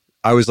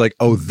 I was like,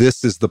 oh,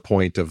 this is the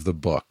point of the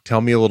book.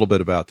 Tell me a little bit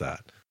about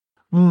that.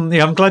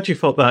 Yeah, I'm glad you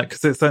thought that,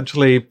 because it's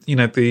actually,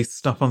 the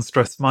stuff on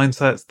stress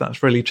mindsets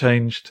that's really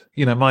changed,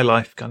 my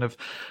life kind of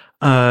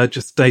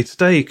just day to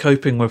day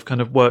coping with kind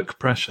of work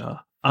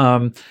pressure.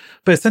 But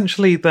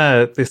essentially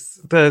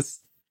there's,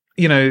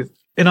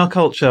 in our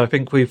culture, I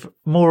think we've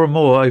more and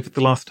more over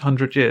the last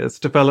 100 years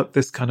developed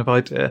this kind of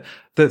idea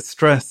that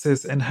stress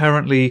is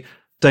inherently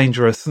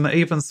dangerous, and that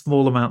even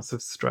small amounts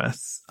of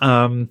stress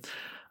are,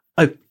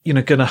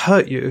 going to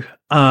hurt you.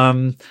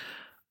 And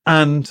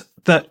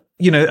that,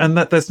 and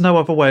that there's no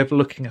other way of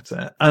looking at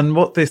it. And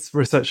what this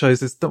research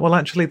shows is that, well,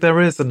 actually, there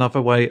is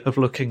another way of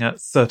looking at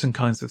certain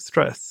kinds of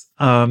stress,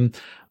 and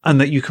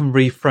that you can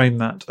reframe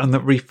that, and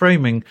that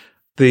reframing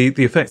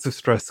the effects of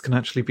stress can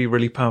actually be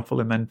really powerful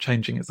in then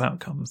changing its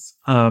outcomes.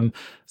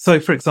 So,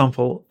 for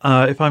example,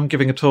 if I'm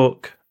giving a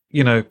talk,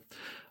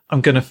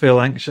 I'm going to feel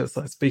anxious,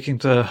 like speaking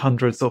to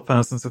hundreds or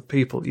thousands of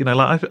people,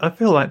 like I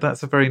feel like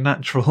that's a very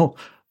natural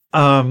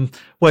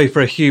way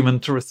for a human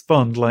to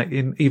respond. Like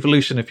in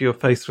evolution, if you're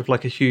faced with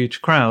like a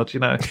huge crowd,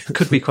 it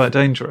could be quite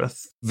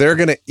dangerous. They're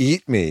going to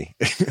eat me.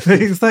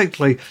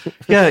 Exactly.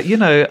 Yeah.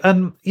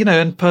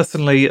 And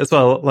personally as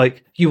well,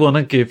 like you want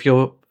to give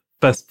your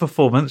best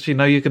performance, you're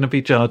going to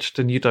be judged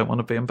and you don't want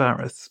to be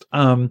embarrassed.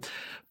 So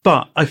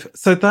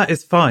that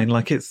is fine.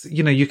 Like it's,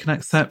 you can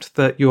accept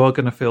that you are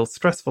going to feel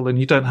stressful and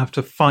you don't have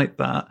to fight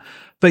that,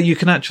 but you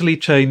can actually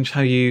change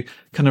how you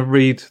kind of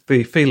read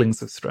the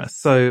feelings of stress.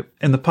 So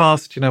in the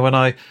past, when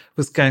I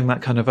was getting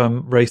that kind of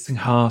racing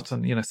heart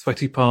and,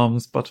 sweaty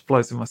palms,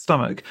 butterflies in my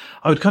stomach,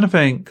 I would kind of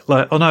think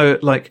like, oh no,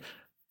 like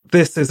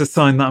this is a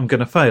sign that I'm going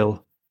to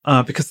fail.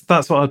 Because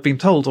that's what I'd been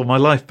told all my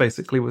life,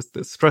 basically, was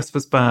that stress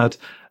was bad.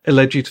 It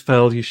led you to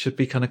fail. You should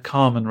be kind of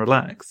calm and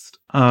relaxed.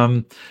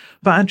 But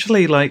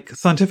actually, like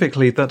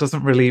scientifically, that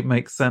doesn't really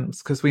make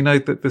sense because we know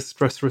that the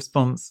stress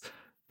response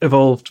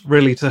evolved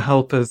really to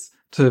help us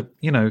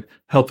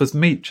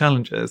meet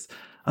challenges.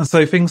 And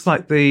so things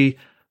like the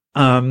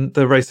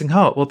racing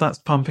heart, well, that's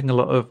pumping a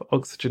lot of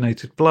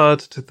oxygenated blood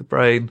to the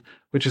brain,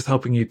 which is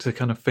helping you to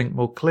kind of think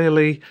more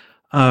clearly.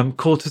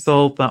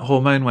 Cortisol, that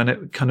hormone, when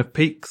it kind of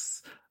peaks,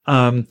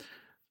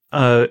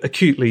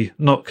 acutely,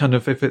 not kind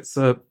of if it's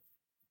a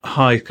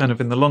high kind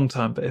of in the long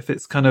term, but if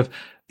it's kind of,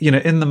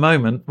 in the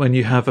moment when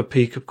you have a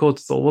peak of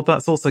cortisol, well,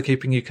 that's also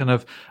keeping you kind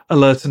of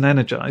alert and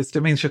energized.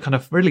 It means you're kind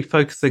of really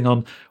focusing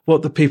on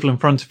what the people in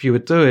front of you are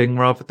doing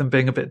rather than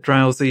being a bit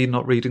drowsy,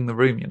 not reading the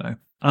room,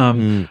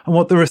 And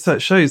what the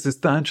research shows is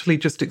that actually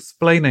just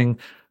explaining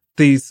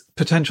these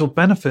potential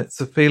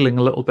benefits of feeling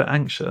a little bit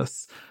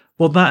anxious,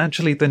 well, that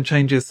actually then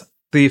changes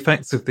the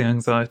effects of the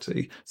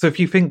anxiety. So if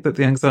you think that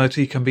the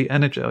anxiety can be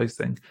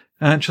energizing,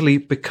 it actually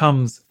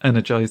becomes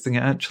energizing.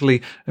 It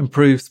actually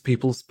improves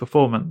people's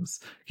performance,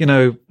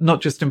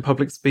 not just in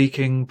public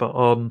speaking, but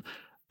on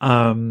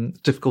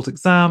difficult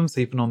exams,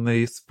 even on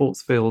the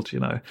sports field,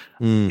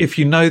 If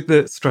you know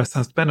that stress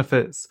has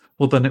benefits,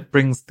 well, then it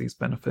brings these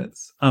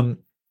benefits.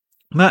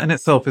 That in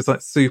itself is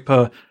like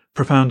super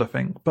profound, I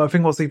think. But I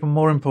think what's even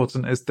more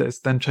important is that it's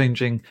then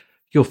changing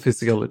your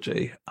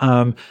physiology.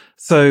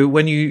 So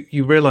when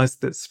you realize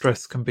that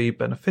stress can be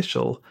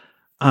beneficial,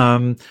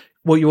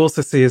 what you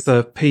also see is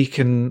a peak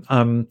in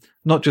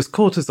not just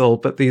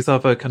cortisol, but these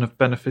other kind of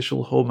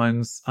beneficial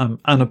hormones,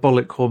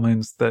 anabolic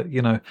hormones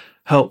that,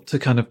 help to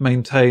kind of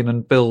maintain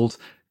and build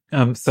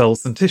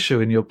cells and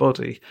tissue in your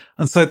body.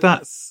 And so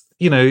that's,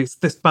 it's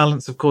this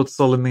balance of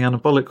cortisol and the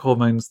anabolic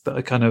hormones that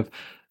are kind of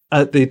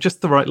at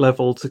just the right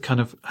level to kind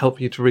of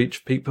help you to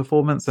reach peak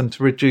performance and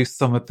to reduce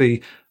some of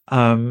the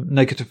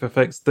negative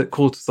effects that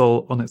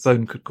cortisol on its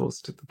own could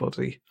cause to the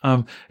body.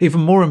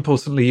 Even more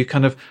importantly, you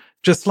kind of,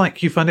 just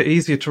like you find it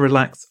easier to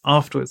relax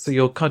afterwards. So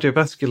your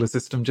cardiovascular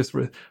system just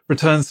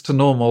returns to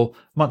normal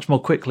much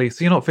more quickly.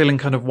 So you're not feeling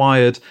kind of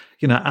wired,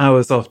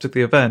 hours after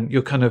the event.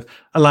 You're kind of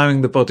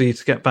allowing the body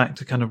to get back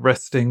to kind of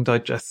resting,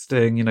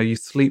 digesting, you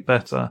sleep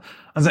better.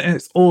 And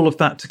it's all of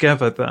that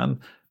together then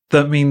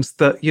that means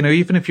that,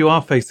 even if you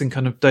are facing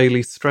kind of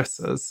daily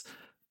stressors,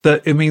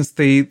 that it means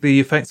the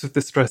effects of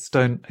the stress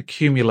don't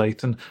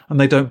accumulate and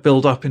they don't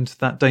build up into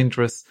that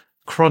dangerous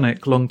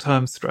chronic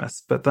long-term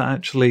stress, but that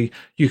actually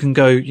you can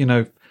go,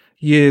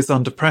 years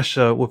under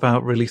pressure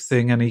without really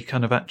seeing any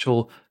kind of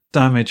actual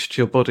damage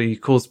to your body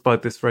caused by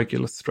this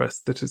regular stress.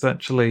 That is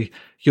actually,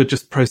 you're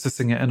just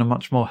processing it in a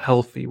much more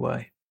healthy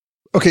way.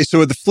 Okay,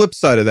 so at the flip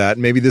side of that,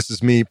 maybe this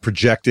is me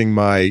projecting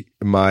my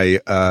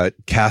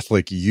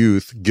Catholic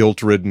youth,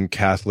 guilt-ridden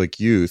Catholic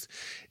youth,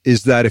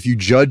 is that if you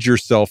judge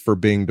yourself for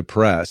being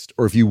depressed,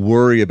 or if you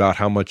worry about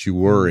how much you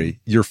worry,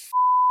 you're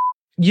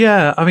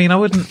Yeah, I mean, I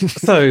wouldn't.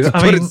 So, to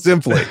put it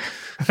simply,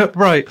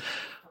 right.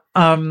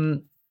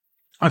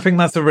 I think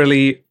that's a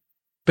really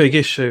big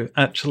issue,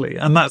 actually,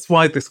 and that's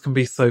why this can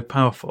be so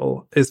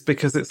powerful. Is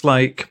because it's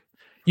like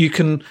you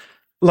can,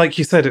 like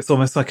you said, it's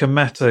almost like a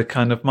meta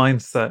kind of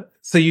mindset.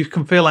 So you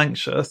can feel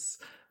anxious,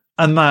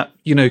 and that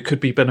could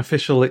be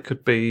beneficial. It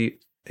could be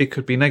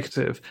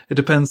negative. It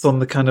depends on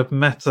the kind of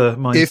meta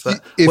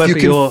mindset. If you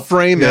can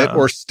frame it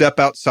or step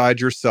outside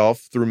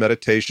yourself through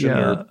meditation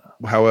or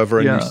however,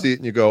 and you see it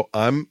and you go,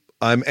 I'm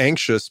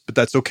anxious, but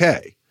that's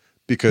okay.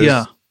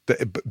 Because,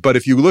 but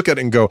if you look at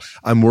it and go,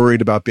 I'm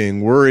worried about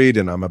being worried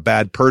and I'm a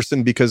bad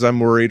person because I'm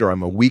worried, or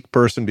I'm a weak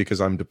person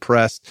because I'm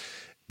depressed,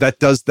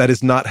 that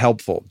is not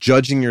helpful.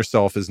 Judging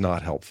yourself is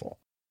not helpful.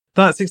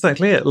 That's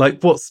exactly it.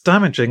 Like what's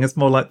damaging is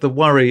more like the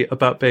worry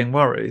about being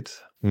worried.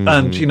 Mm-hmm.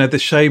 And, the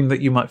shame that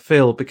you might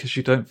feel because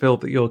you don't feel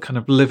that you're kind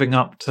of living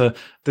up to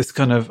this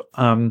kind of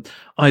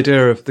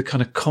idea of the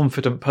kind of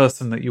confident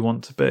person that you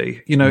want to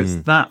be. It's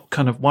that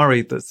kind of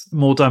worry that's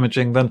more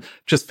damaging than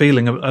just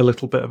feeling a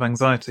little bit of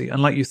anxiety.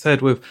 And like you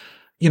said, with,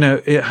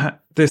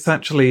 this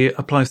actually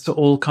applies to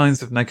all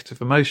kinds of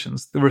negative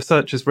emotions. The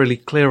research is really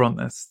clear on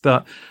this,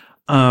 that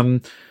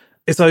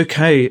it's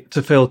okay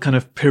to feel kind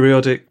of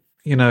periodic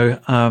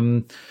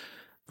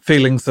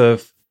feelings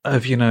of,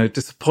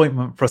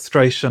 disappointment,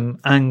 frustration,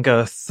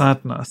 anger,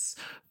 sadness.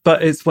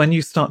 But it's when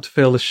you start to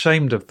feel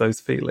ashamed of those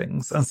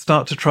feelings and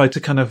start to try to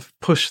kind of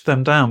push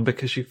them down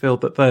because you feel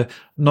that they're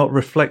not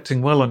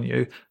reflecting well on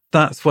you,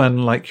 that's when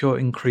you're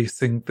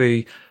increasing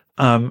the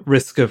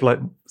risk of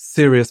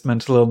serious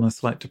mental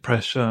illness like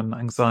depression,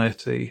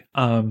 anxiety,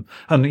 and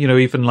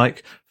even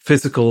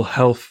physical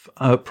health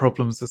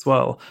problems as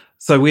well.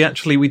 So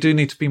we do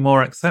need to be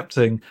more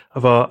accepting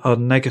of our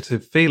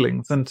negative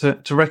feelings and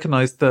to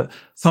recognize that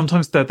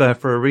sometimes they're there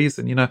for a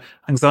reason.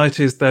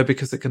 Anxiety is there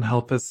because it can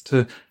help us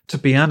to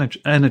be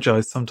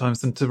energized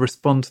sometimes and to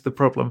respond to the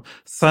problem.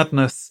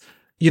 Sadness,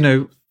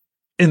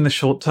 in the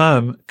short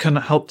term can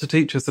help to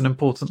teach us an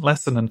important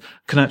lesson and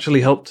can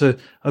actually help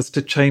us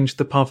to change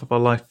the path of our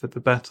life for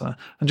the better.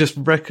 And just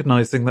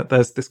recognizing that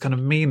there's this kind of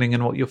meaning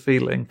in what you're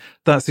feeling,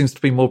 that seems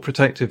to be more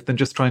protective than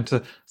just trying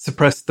to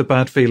suppress the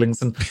bad feelings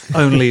and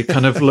only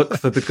kind of look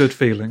for the good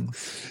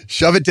feelings.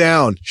 Shove it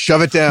down.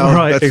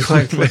 Right, that's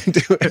exactly.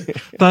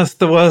 That's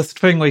the worst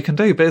thing we can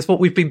do, but it's what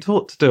we've been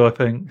taught to do, I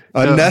think.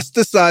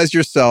 Anesthetize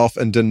yourself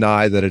and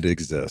deny that it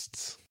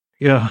exists.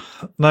 Yeah,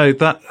 no,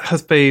 that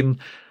has been...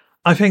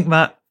 I think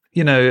that,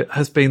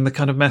 has been the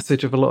kind of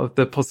message of a lot of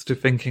the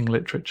positive thinking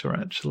literature,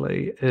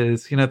 actually,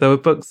 is, there were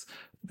books,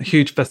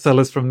 huge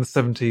bestsellers from the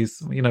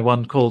 70s,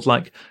 one called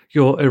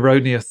Your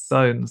Erroneous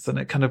Zones, and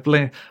it kind of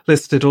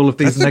listed all of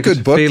these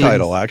negative feelings. That's a good book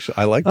title, actually.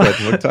 I like that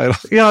book title.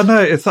 Yeah, no,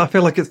 I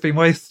feel like it's been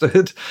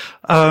wasted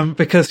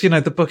because,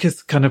 the book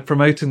is kind of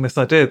promoting this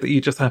idea that you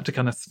just have to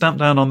kind of stamp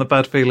down on the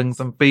bad feelings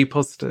and be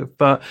positive.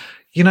 But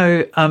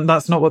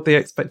that's not what the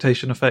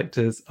expectation effect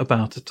is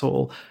about at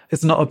all.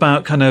 It's not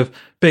about kind of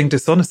being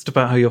dishonest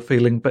about how you're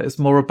feeling, but it's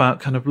more about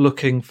kind of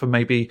looking for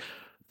maybe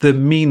the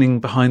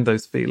meaning behind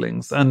those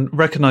feelings and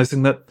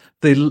recognizing that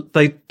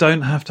they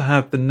don't have to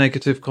have the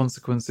negative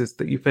consequences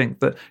that you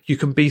think, that you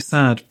can be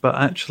sad, but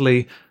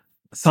actually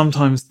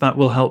sometimes that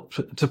will help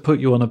to put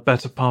you on a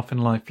better path in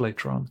life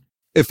later on.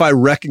 If I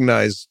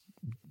recognize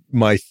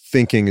my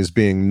thinking as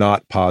being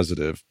not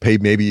positive,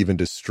 maybe even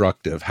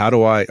destructive,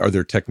 are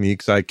there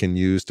techniques I can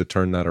use to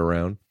turn that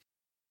around?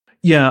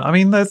 Yeah, I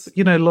mean, there's,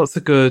 lots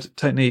of good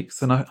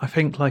techniques. And I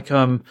think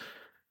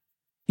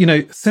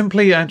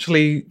simply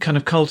actually kind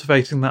of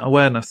cultivating that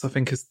awareness, I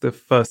think, is the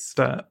first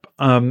step.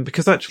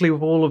 Because actually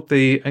with all of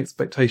the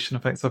expectation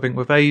effects, I think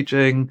with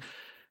aging,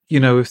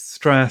 with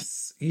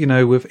stress,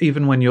 with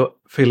even when you're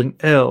feeling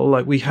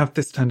ill, we have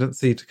this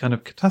tendency to kind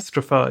of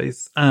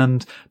catastrophize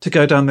and to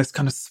go down this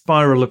kind of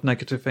spiral of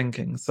negative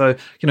thinking. So,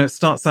 it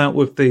starts out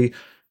with the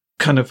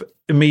kind of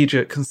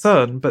immediate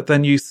concern, but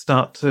then you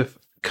start to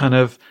kind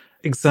of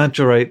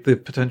exaggerate the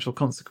potential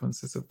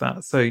consequences of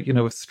that. So,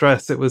 with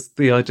stress, it was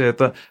the idea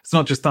that it's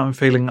not just that I'm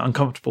feeling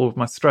uncomfortable with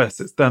my stress,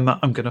 it's then that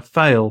I'm going to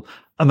fail.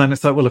 And then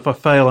it's well, if I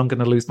fail, I'm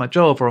going to lose my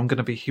job or I'm going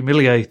to be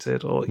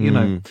humiliated or,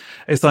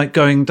 it's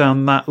going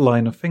down that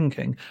line of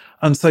thinking.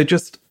 And so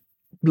just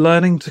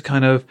learning to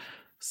kind of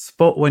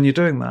spot when you're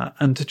doing that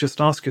and to just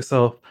ask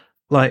yourself,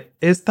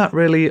 is that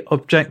really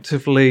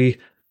objectively,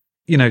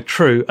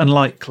 true and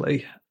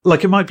likely?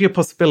 It might be a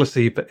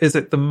possibility, but is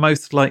it the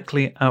most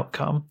likely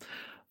outcome?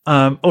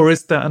 Or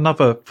is there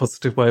another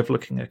positive way of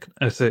looking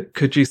at it?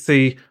 Could you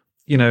see,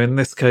 in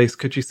this case,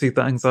 could you see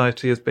that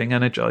anxiety as being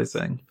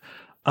energizing?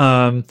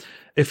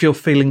 If you're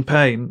feeling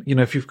pain,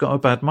 if you've got a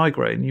bad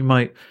migraine, you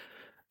might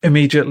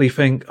immediately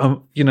think,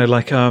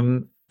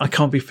 I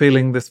can't be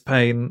feeling this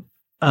pain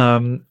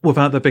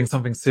without there being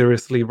something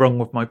seriously wrong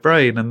with my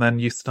brain. And then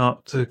you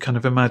start to kind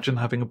of imagine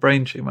having a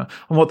brain tumor.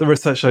 And what the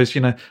research shows,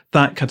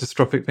 that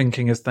catastrophic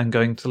thinking is then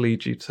going to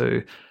lead you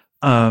to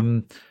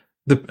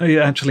it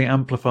actually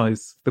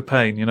amplifies the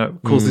pain,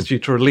 it causes you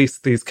to release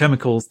these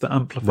chemicals that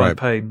amplify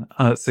pain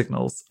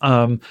signals.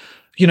 In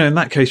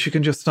that case, you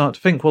can just start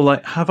to think, well,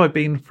 have I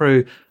been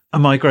through a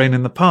migraine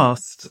in the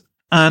past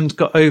and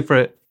got over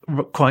it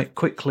quite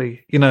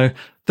quickly?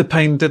 The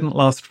pain didn't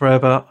last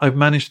forever. I've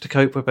managed to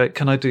cope with it.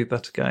 Can I do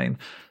that again?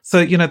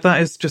 So,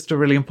 that is just a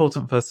really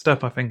important first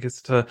step, I think,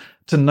 is to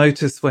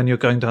notice when you're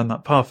going down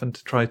that path and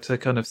to try to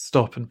kind of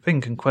stop and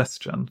think and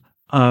question.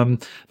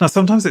 Now,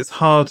 sometimes it's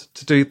hard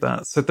to do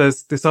that. So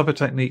there's this other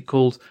technique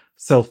called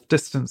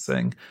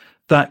self-distancing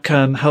that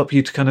can help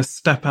you to kind of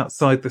step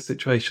outside the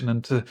situation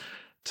and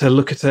to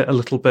look at it a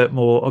little bit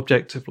more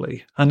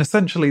objectively. And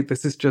essentially,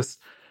 this is just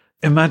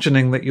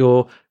imagining that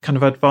you're kind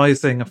of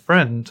advising a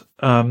friend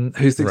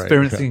who's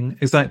experiencing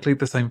exactly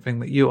the same thing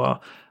that you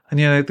are. And,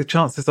 the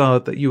chances are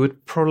that you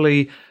would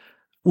probably,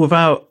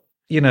 without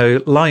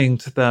lying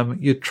to them,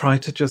 you'd try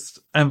to just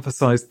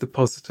emphasize the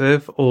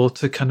positive or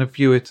to kind of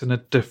view it in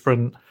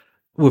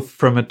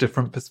from a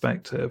different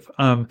perspective.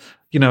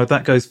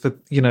 That goes for,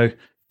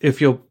 if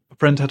your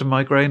friend had a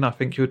migraine, I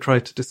think you would try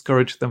to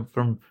discourage them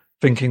from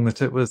thinking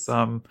that it was,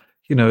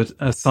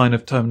 a sign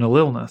of terminal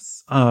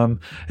illness.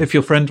 If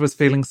your friend was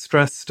feeling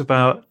stressed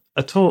about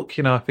a talk,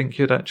 I think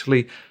you'd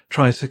actually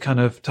try to kind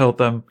of tell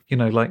them,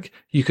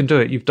 you can do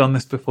it. You've done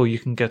this before. You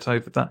can get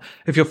over that.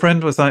 If your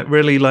friend was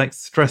really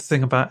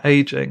stressing about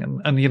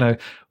aging and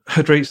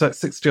had reached like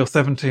 60 or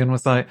 70 and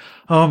was like,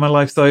 oh, my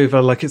life's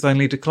over, like it's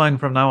only decline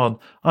from now on.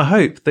 I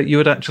hope that you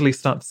would actually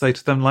start to say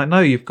to them, like, no,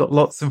 you've got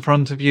lots in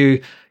front of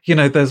you. You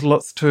know, there's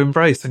lots to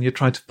embrace, and you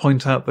try to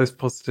point out those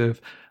positive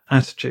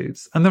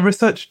attitudes. And the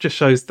research just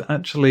shows that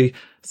actually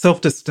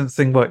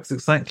self-distancing works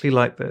exactly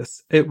like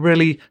this. It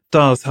really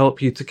does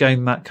help you to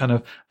gain that kind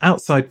of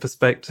outside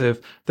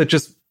perspective that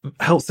just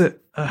helps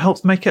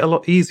make it a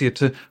lot easier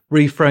to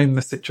reframe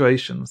the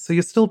situation. So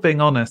you're still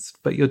being honest,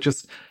 but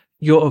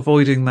you're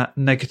avoiding that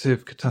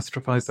negative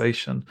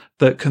catastrophization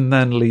that can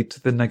then lead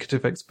to the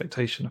negative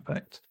expectation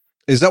effect.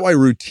 Is that why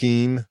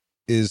routine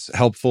is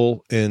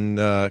helpful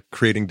in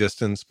creating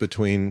distance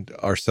between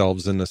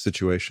ourselves and a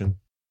situation?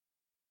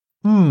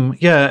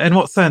 Yeah. In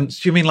what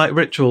sense? Do you mean like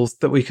rituals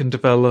that we can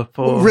develop?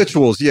 Or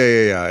rituals?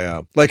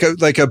 Yeah. Like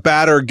a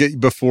batter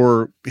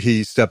before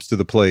he steps to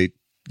the plate,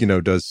 you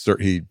know,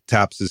 he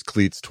taps his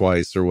cleats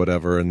twice or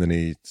whatever, and then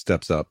he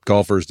steps up.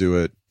 Golfers do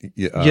it.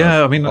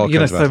 I mean, you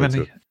know, so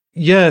many.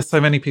 Yeah, so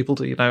many people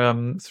do. You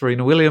know,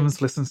 Serena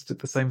Williams listens to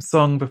the same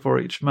song before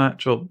each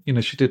match, or you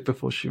know, she did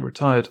before she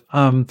retired.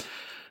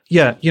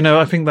 Yeah, you know,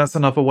 I think that's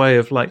another way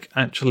of like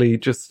actually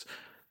just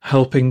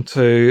helping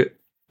to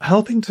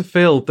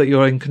feel that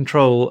you're in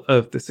control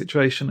of the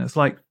situation. It's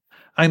like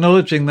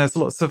acknowledging there's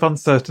lots of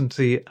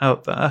uncertainty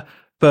out there,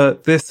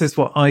 but this is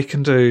what I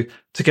can do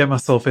to get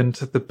myself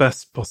into the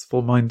best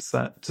possible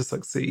mindset to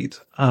succeed.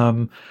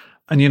 And,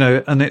 you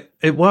know, and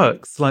it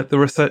works. Like the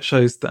research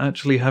shows that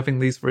actually having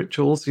these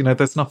rituals, you know,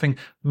 there's nothing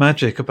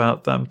magic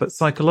about them, but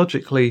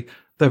psychologically,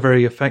 they're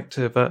very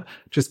effective at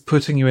just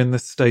putting you in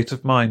this state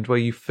of mind where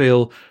you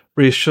feel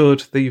reassured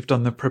that you've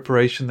done the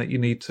preparation that you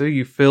need to.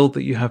 You feel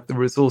that you have the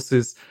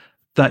resources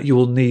that you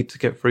will need to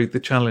get through the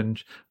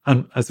challenge.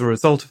 And as a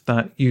result of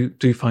that, you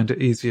do find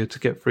it easier to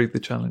get through the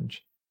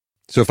challenge.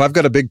 So if I've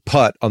got a big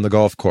putt on the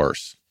golf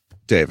course,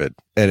 David,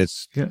 and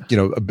it's, you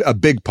know, a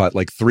big putt,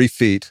 like 3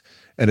 feet,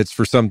 and it's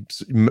for some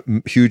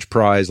huge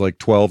prize, like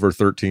 $12 or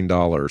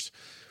 $13,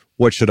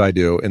 what should I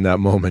do in that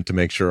moment to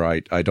make sure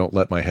I don't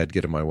let my head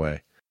get in my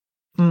way?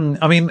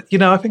 I mean, you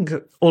know, I think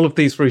all of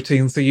these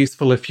routines are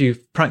useful if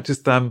you've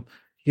practiced them,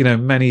 you know,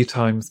 many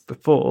times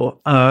before,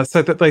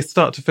 so that they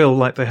start to feel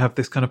like they have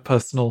this kind of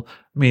personal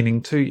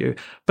meaning to you.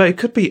 But it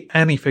could be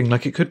anything.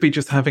 Like it could be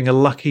just having a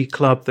lucky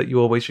club that you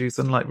always use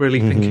and like really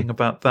thinking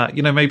about that.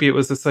 You know, maybe it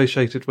was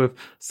associated with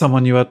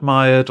someone you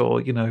admired,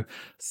 or, you know,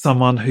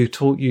 someone who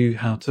taught you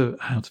how to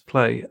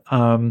play.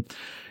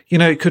 You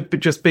know, it could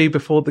just be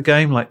before the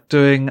game, like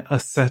doing a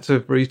set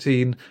of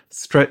routine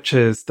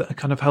stretches that are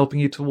kind of helping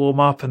you to warm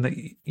up and that,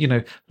 you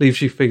know,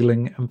 leaves you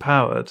feeling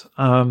empowered.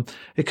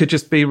 It could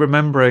just be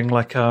remembering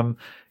like,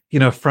 you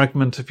know, a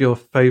fragment of your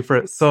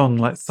favorite song,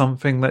 like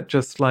something that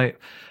just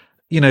like,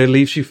 you know,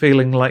 leaves you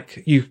feeling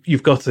like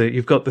you've got it,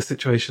 you've got the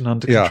situation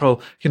under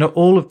control. You know,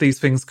 all of these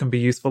things can be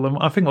useful. And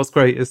I think what's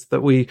great is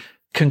that we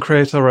can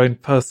create our own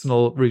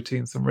personal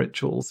routines and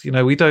rituals. You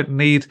know, we don't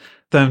need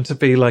them to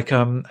be like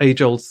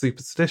age-old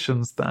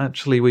superstitions, that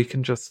actually we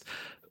can just,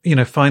 you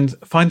know, find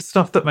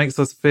stuff that makes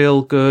us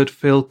feel good,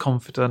 feel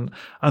confident.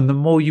 And the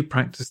more you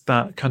practice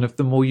that, kind of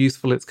the more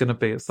useful it's going to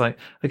be. It's like,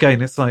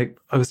 again, it's like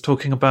I was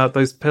talking about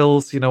those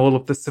pills, you know, all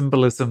of the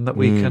symbolism that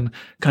we can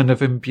kind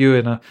of imbue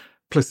in a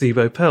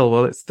placebo pill.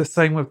 Well, it's the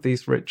same with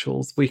these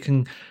rituals. We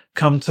can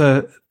come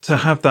to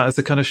have that as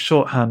a kind of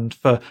shorthand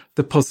for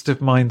the positive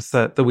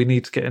mindset that we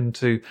need to get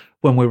into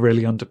when we're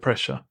really under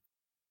pressure.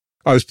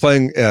 I was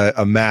playing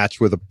a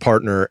match with a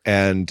partner,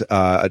 and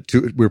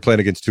we were playing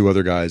against 2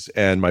 other guys.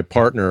 And my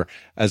partner,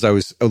 as I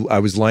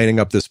was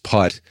lining up this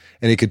putt,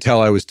 and he could tell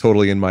I was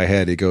totally in my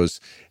head. He goes,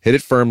 "Hit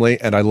it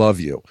firmly, and I love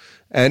you."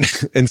 And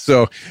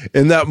so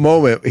in that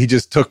moment, he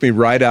just took me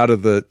right out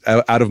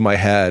of my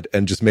head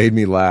and just made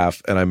me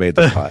laugh, and I made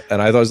the putt.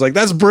 And I was like,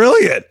 "That's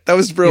brilliant! That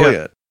was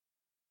brilliant."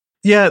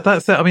 Yeah,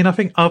 that's it. I mean, I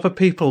think other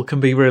people can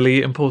be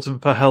really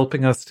important for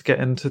helping us to get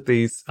into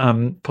these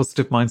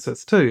positive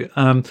mindsets too.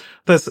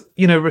 There's,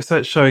 you know,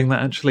 research showing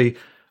that actually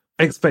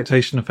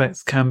expectation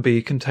effects can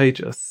be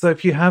contagious. So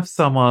if you have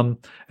someone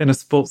in a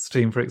sports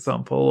team, for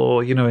example,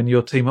 or, you know, in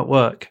your team at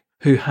work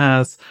who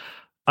has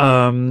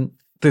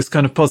this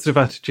kind of positive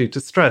attitude to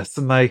stress,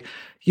 and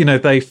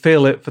they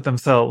feel it for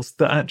themselves,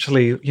 that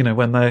actually, you know,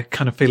 when they're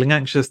kind of feeling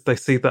anxious, they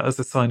see that as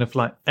a sign of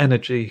like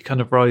energy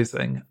kind of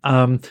rising,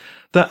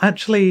 that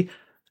actually,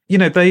 you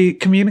know, they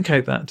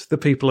communicate that to the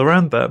people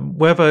around them,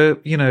 whether,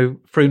 you know,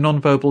 through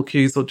nonverbal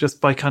cues or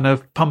just by kind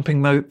of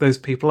pumping those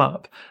people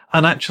up.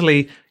 And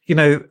actually, you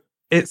know,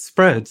 it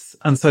spreads.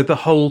 And so the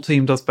whole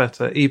team does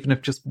better, even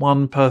if just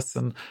one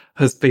person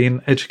has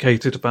been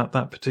educated about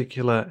that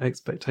particular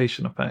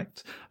expectation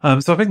effect.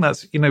 So I think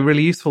that's, you know,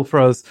 really useful for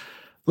us.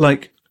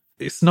 Like,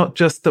 it's not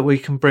just that we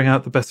can bring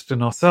out the best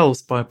in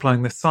ourselves by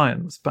applying this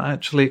science, but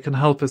actually it can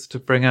help us to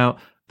bring out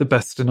the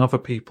best in other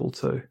people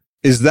too.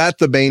 Is that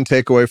the main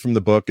takeaway from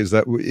the book? Is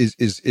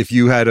if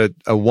you had a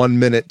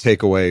 1-minute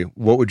takeaway,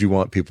 what would you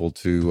want people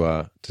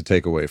to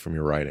take away from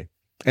your writing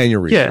and your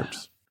research?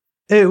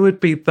 It would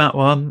be that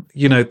one,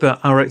 that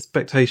our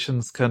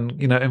expectations can,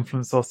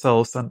 influence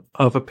ourselves and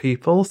other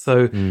people.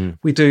 So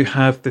we do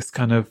have this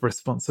kind of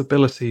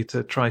responsibility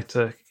to try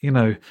to,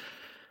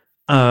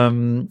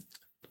 to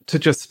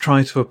just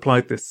try to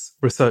apply this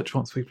research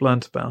once we've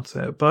learned about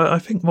it. But I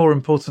think more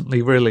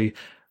importantly, really,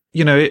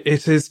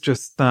 it is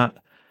just that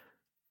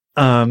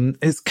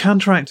it's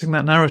counteracting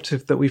that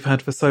narrative that we've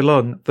had for so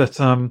long that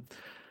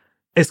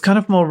it's kind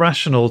of more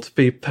rational to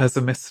be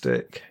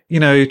pessimistic,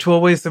 to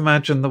always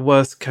imagine the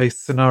worst case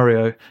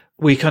scenario.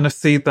 We kind of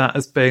see that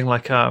as being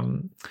like a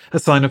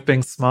sign of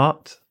being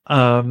smart.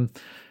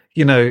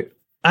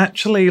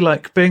 Actually,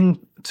 like being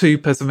too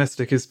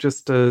pessimistic is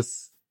just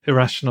as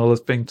irrational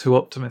as being too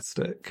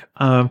optimistic.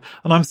 And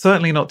I'm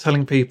certainly not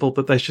telling people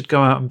that they should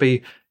go out and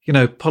be,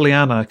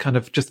 Pollyanna, kind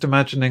of just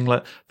imagining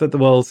like that the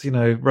world's,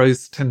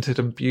 rose tinted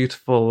and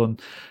beautiful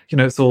and,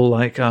 it's all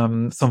like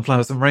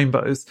sunflowers and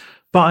rainbows.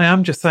 But I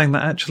am just saying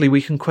that actually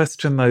we can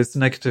question those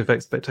negative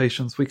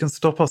expectations. We can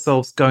stop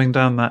ourselves going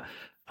down that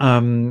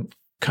kind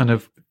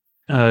of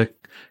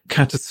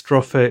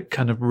catastrophic,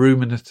 kind of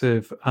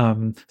ruminative,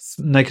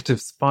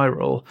 negative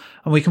spiral.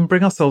 And we can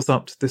bring ourselves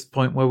up to this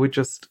point where we're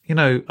just,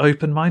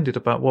 open-minded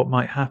about what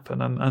might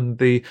happen and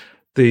the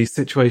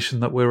situation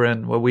that we're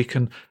in, where we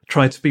can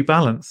try to be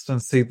balanced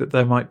and see that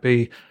there might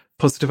be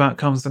positive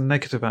outcomes and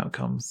negative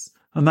outcomes.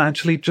 And that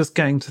actually just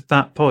getting to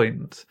that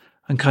point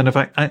and kind of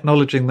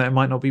acknowledging that it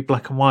might not be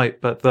black and white,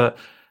 but that,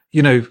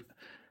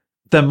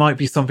 there might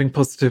be something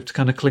positive to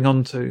kind of cling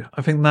on to.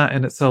 I think that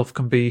in itself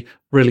can be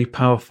really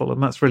powerful.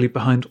 And that's really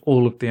behind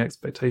all of the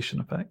expectation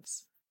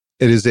effects.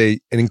 It is an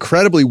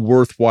incredibly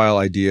worthwhile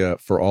idea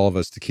for all of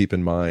us to keep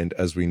in mind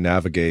as we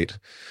navigate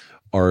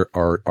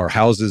our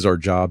houses, our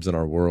jobs, and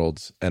our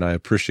worlds. And I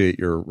appreciate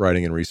your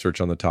writing and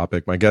research on the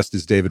topic. My guest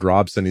is David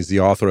Robson. He's the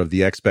author of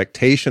The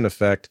Expectation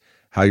Effect: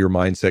 How Your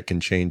Mindset Can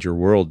Change Your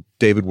World.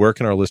 David, where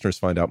can our listeners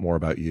find out more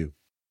about you?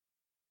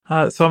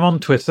 So I'm on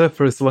Twitter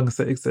for as long as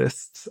it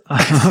exists. My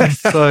name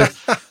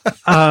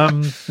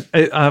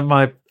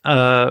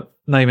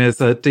is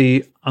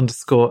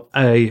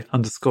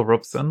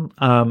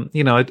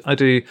D_A_Robson. I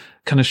do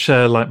kind of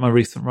share like my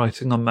recent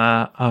writing on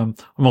there. I'm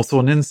also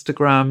on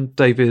Instagram,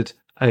 David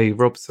A.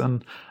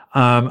 Robson.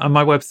 And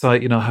my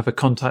website, I have a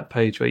contact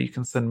page where you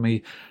can send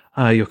me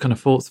your kind of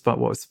thoughts about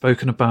what I've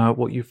spoken about,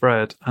 what you've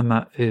read. And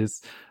that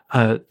is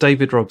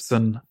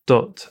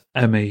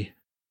davidrobson.me.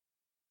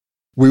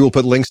 We will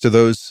put links to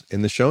those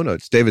in the show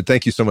notes. David,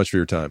 thank you so much for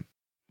your time.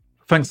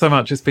 Thanks so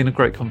much. It's been a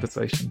great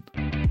conversation.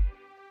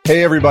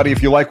 Hey, everybody.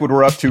 If you like what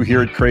we're up to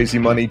here at Crazy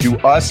Money, do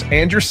us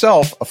and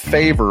yourself a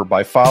favor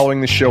by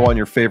following the show on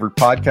your favorite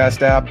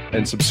podcast app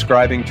and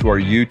subscribing to our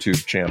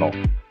YouTube channel.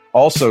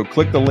 Also,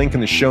 click the link in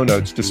the show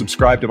notes to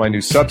subscribe to my new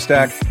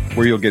Substack,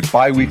 where you'll get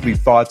bi-weekly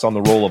thoughts on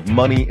the role of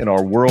money in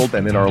our world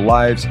and in our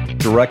lives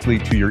directly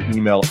to your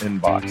email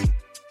inbox.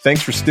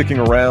 Thanks for sticking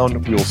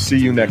around. We'll see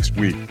you next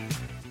week.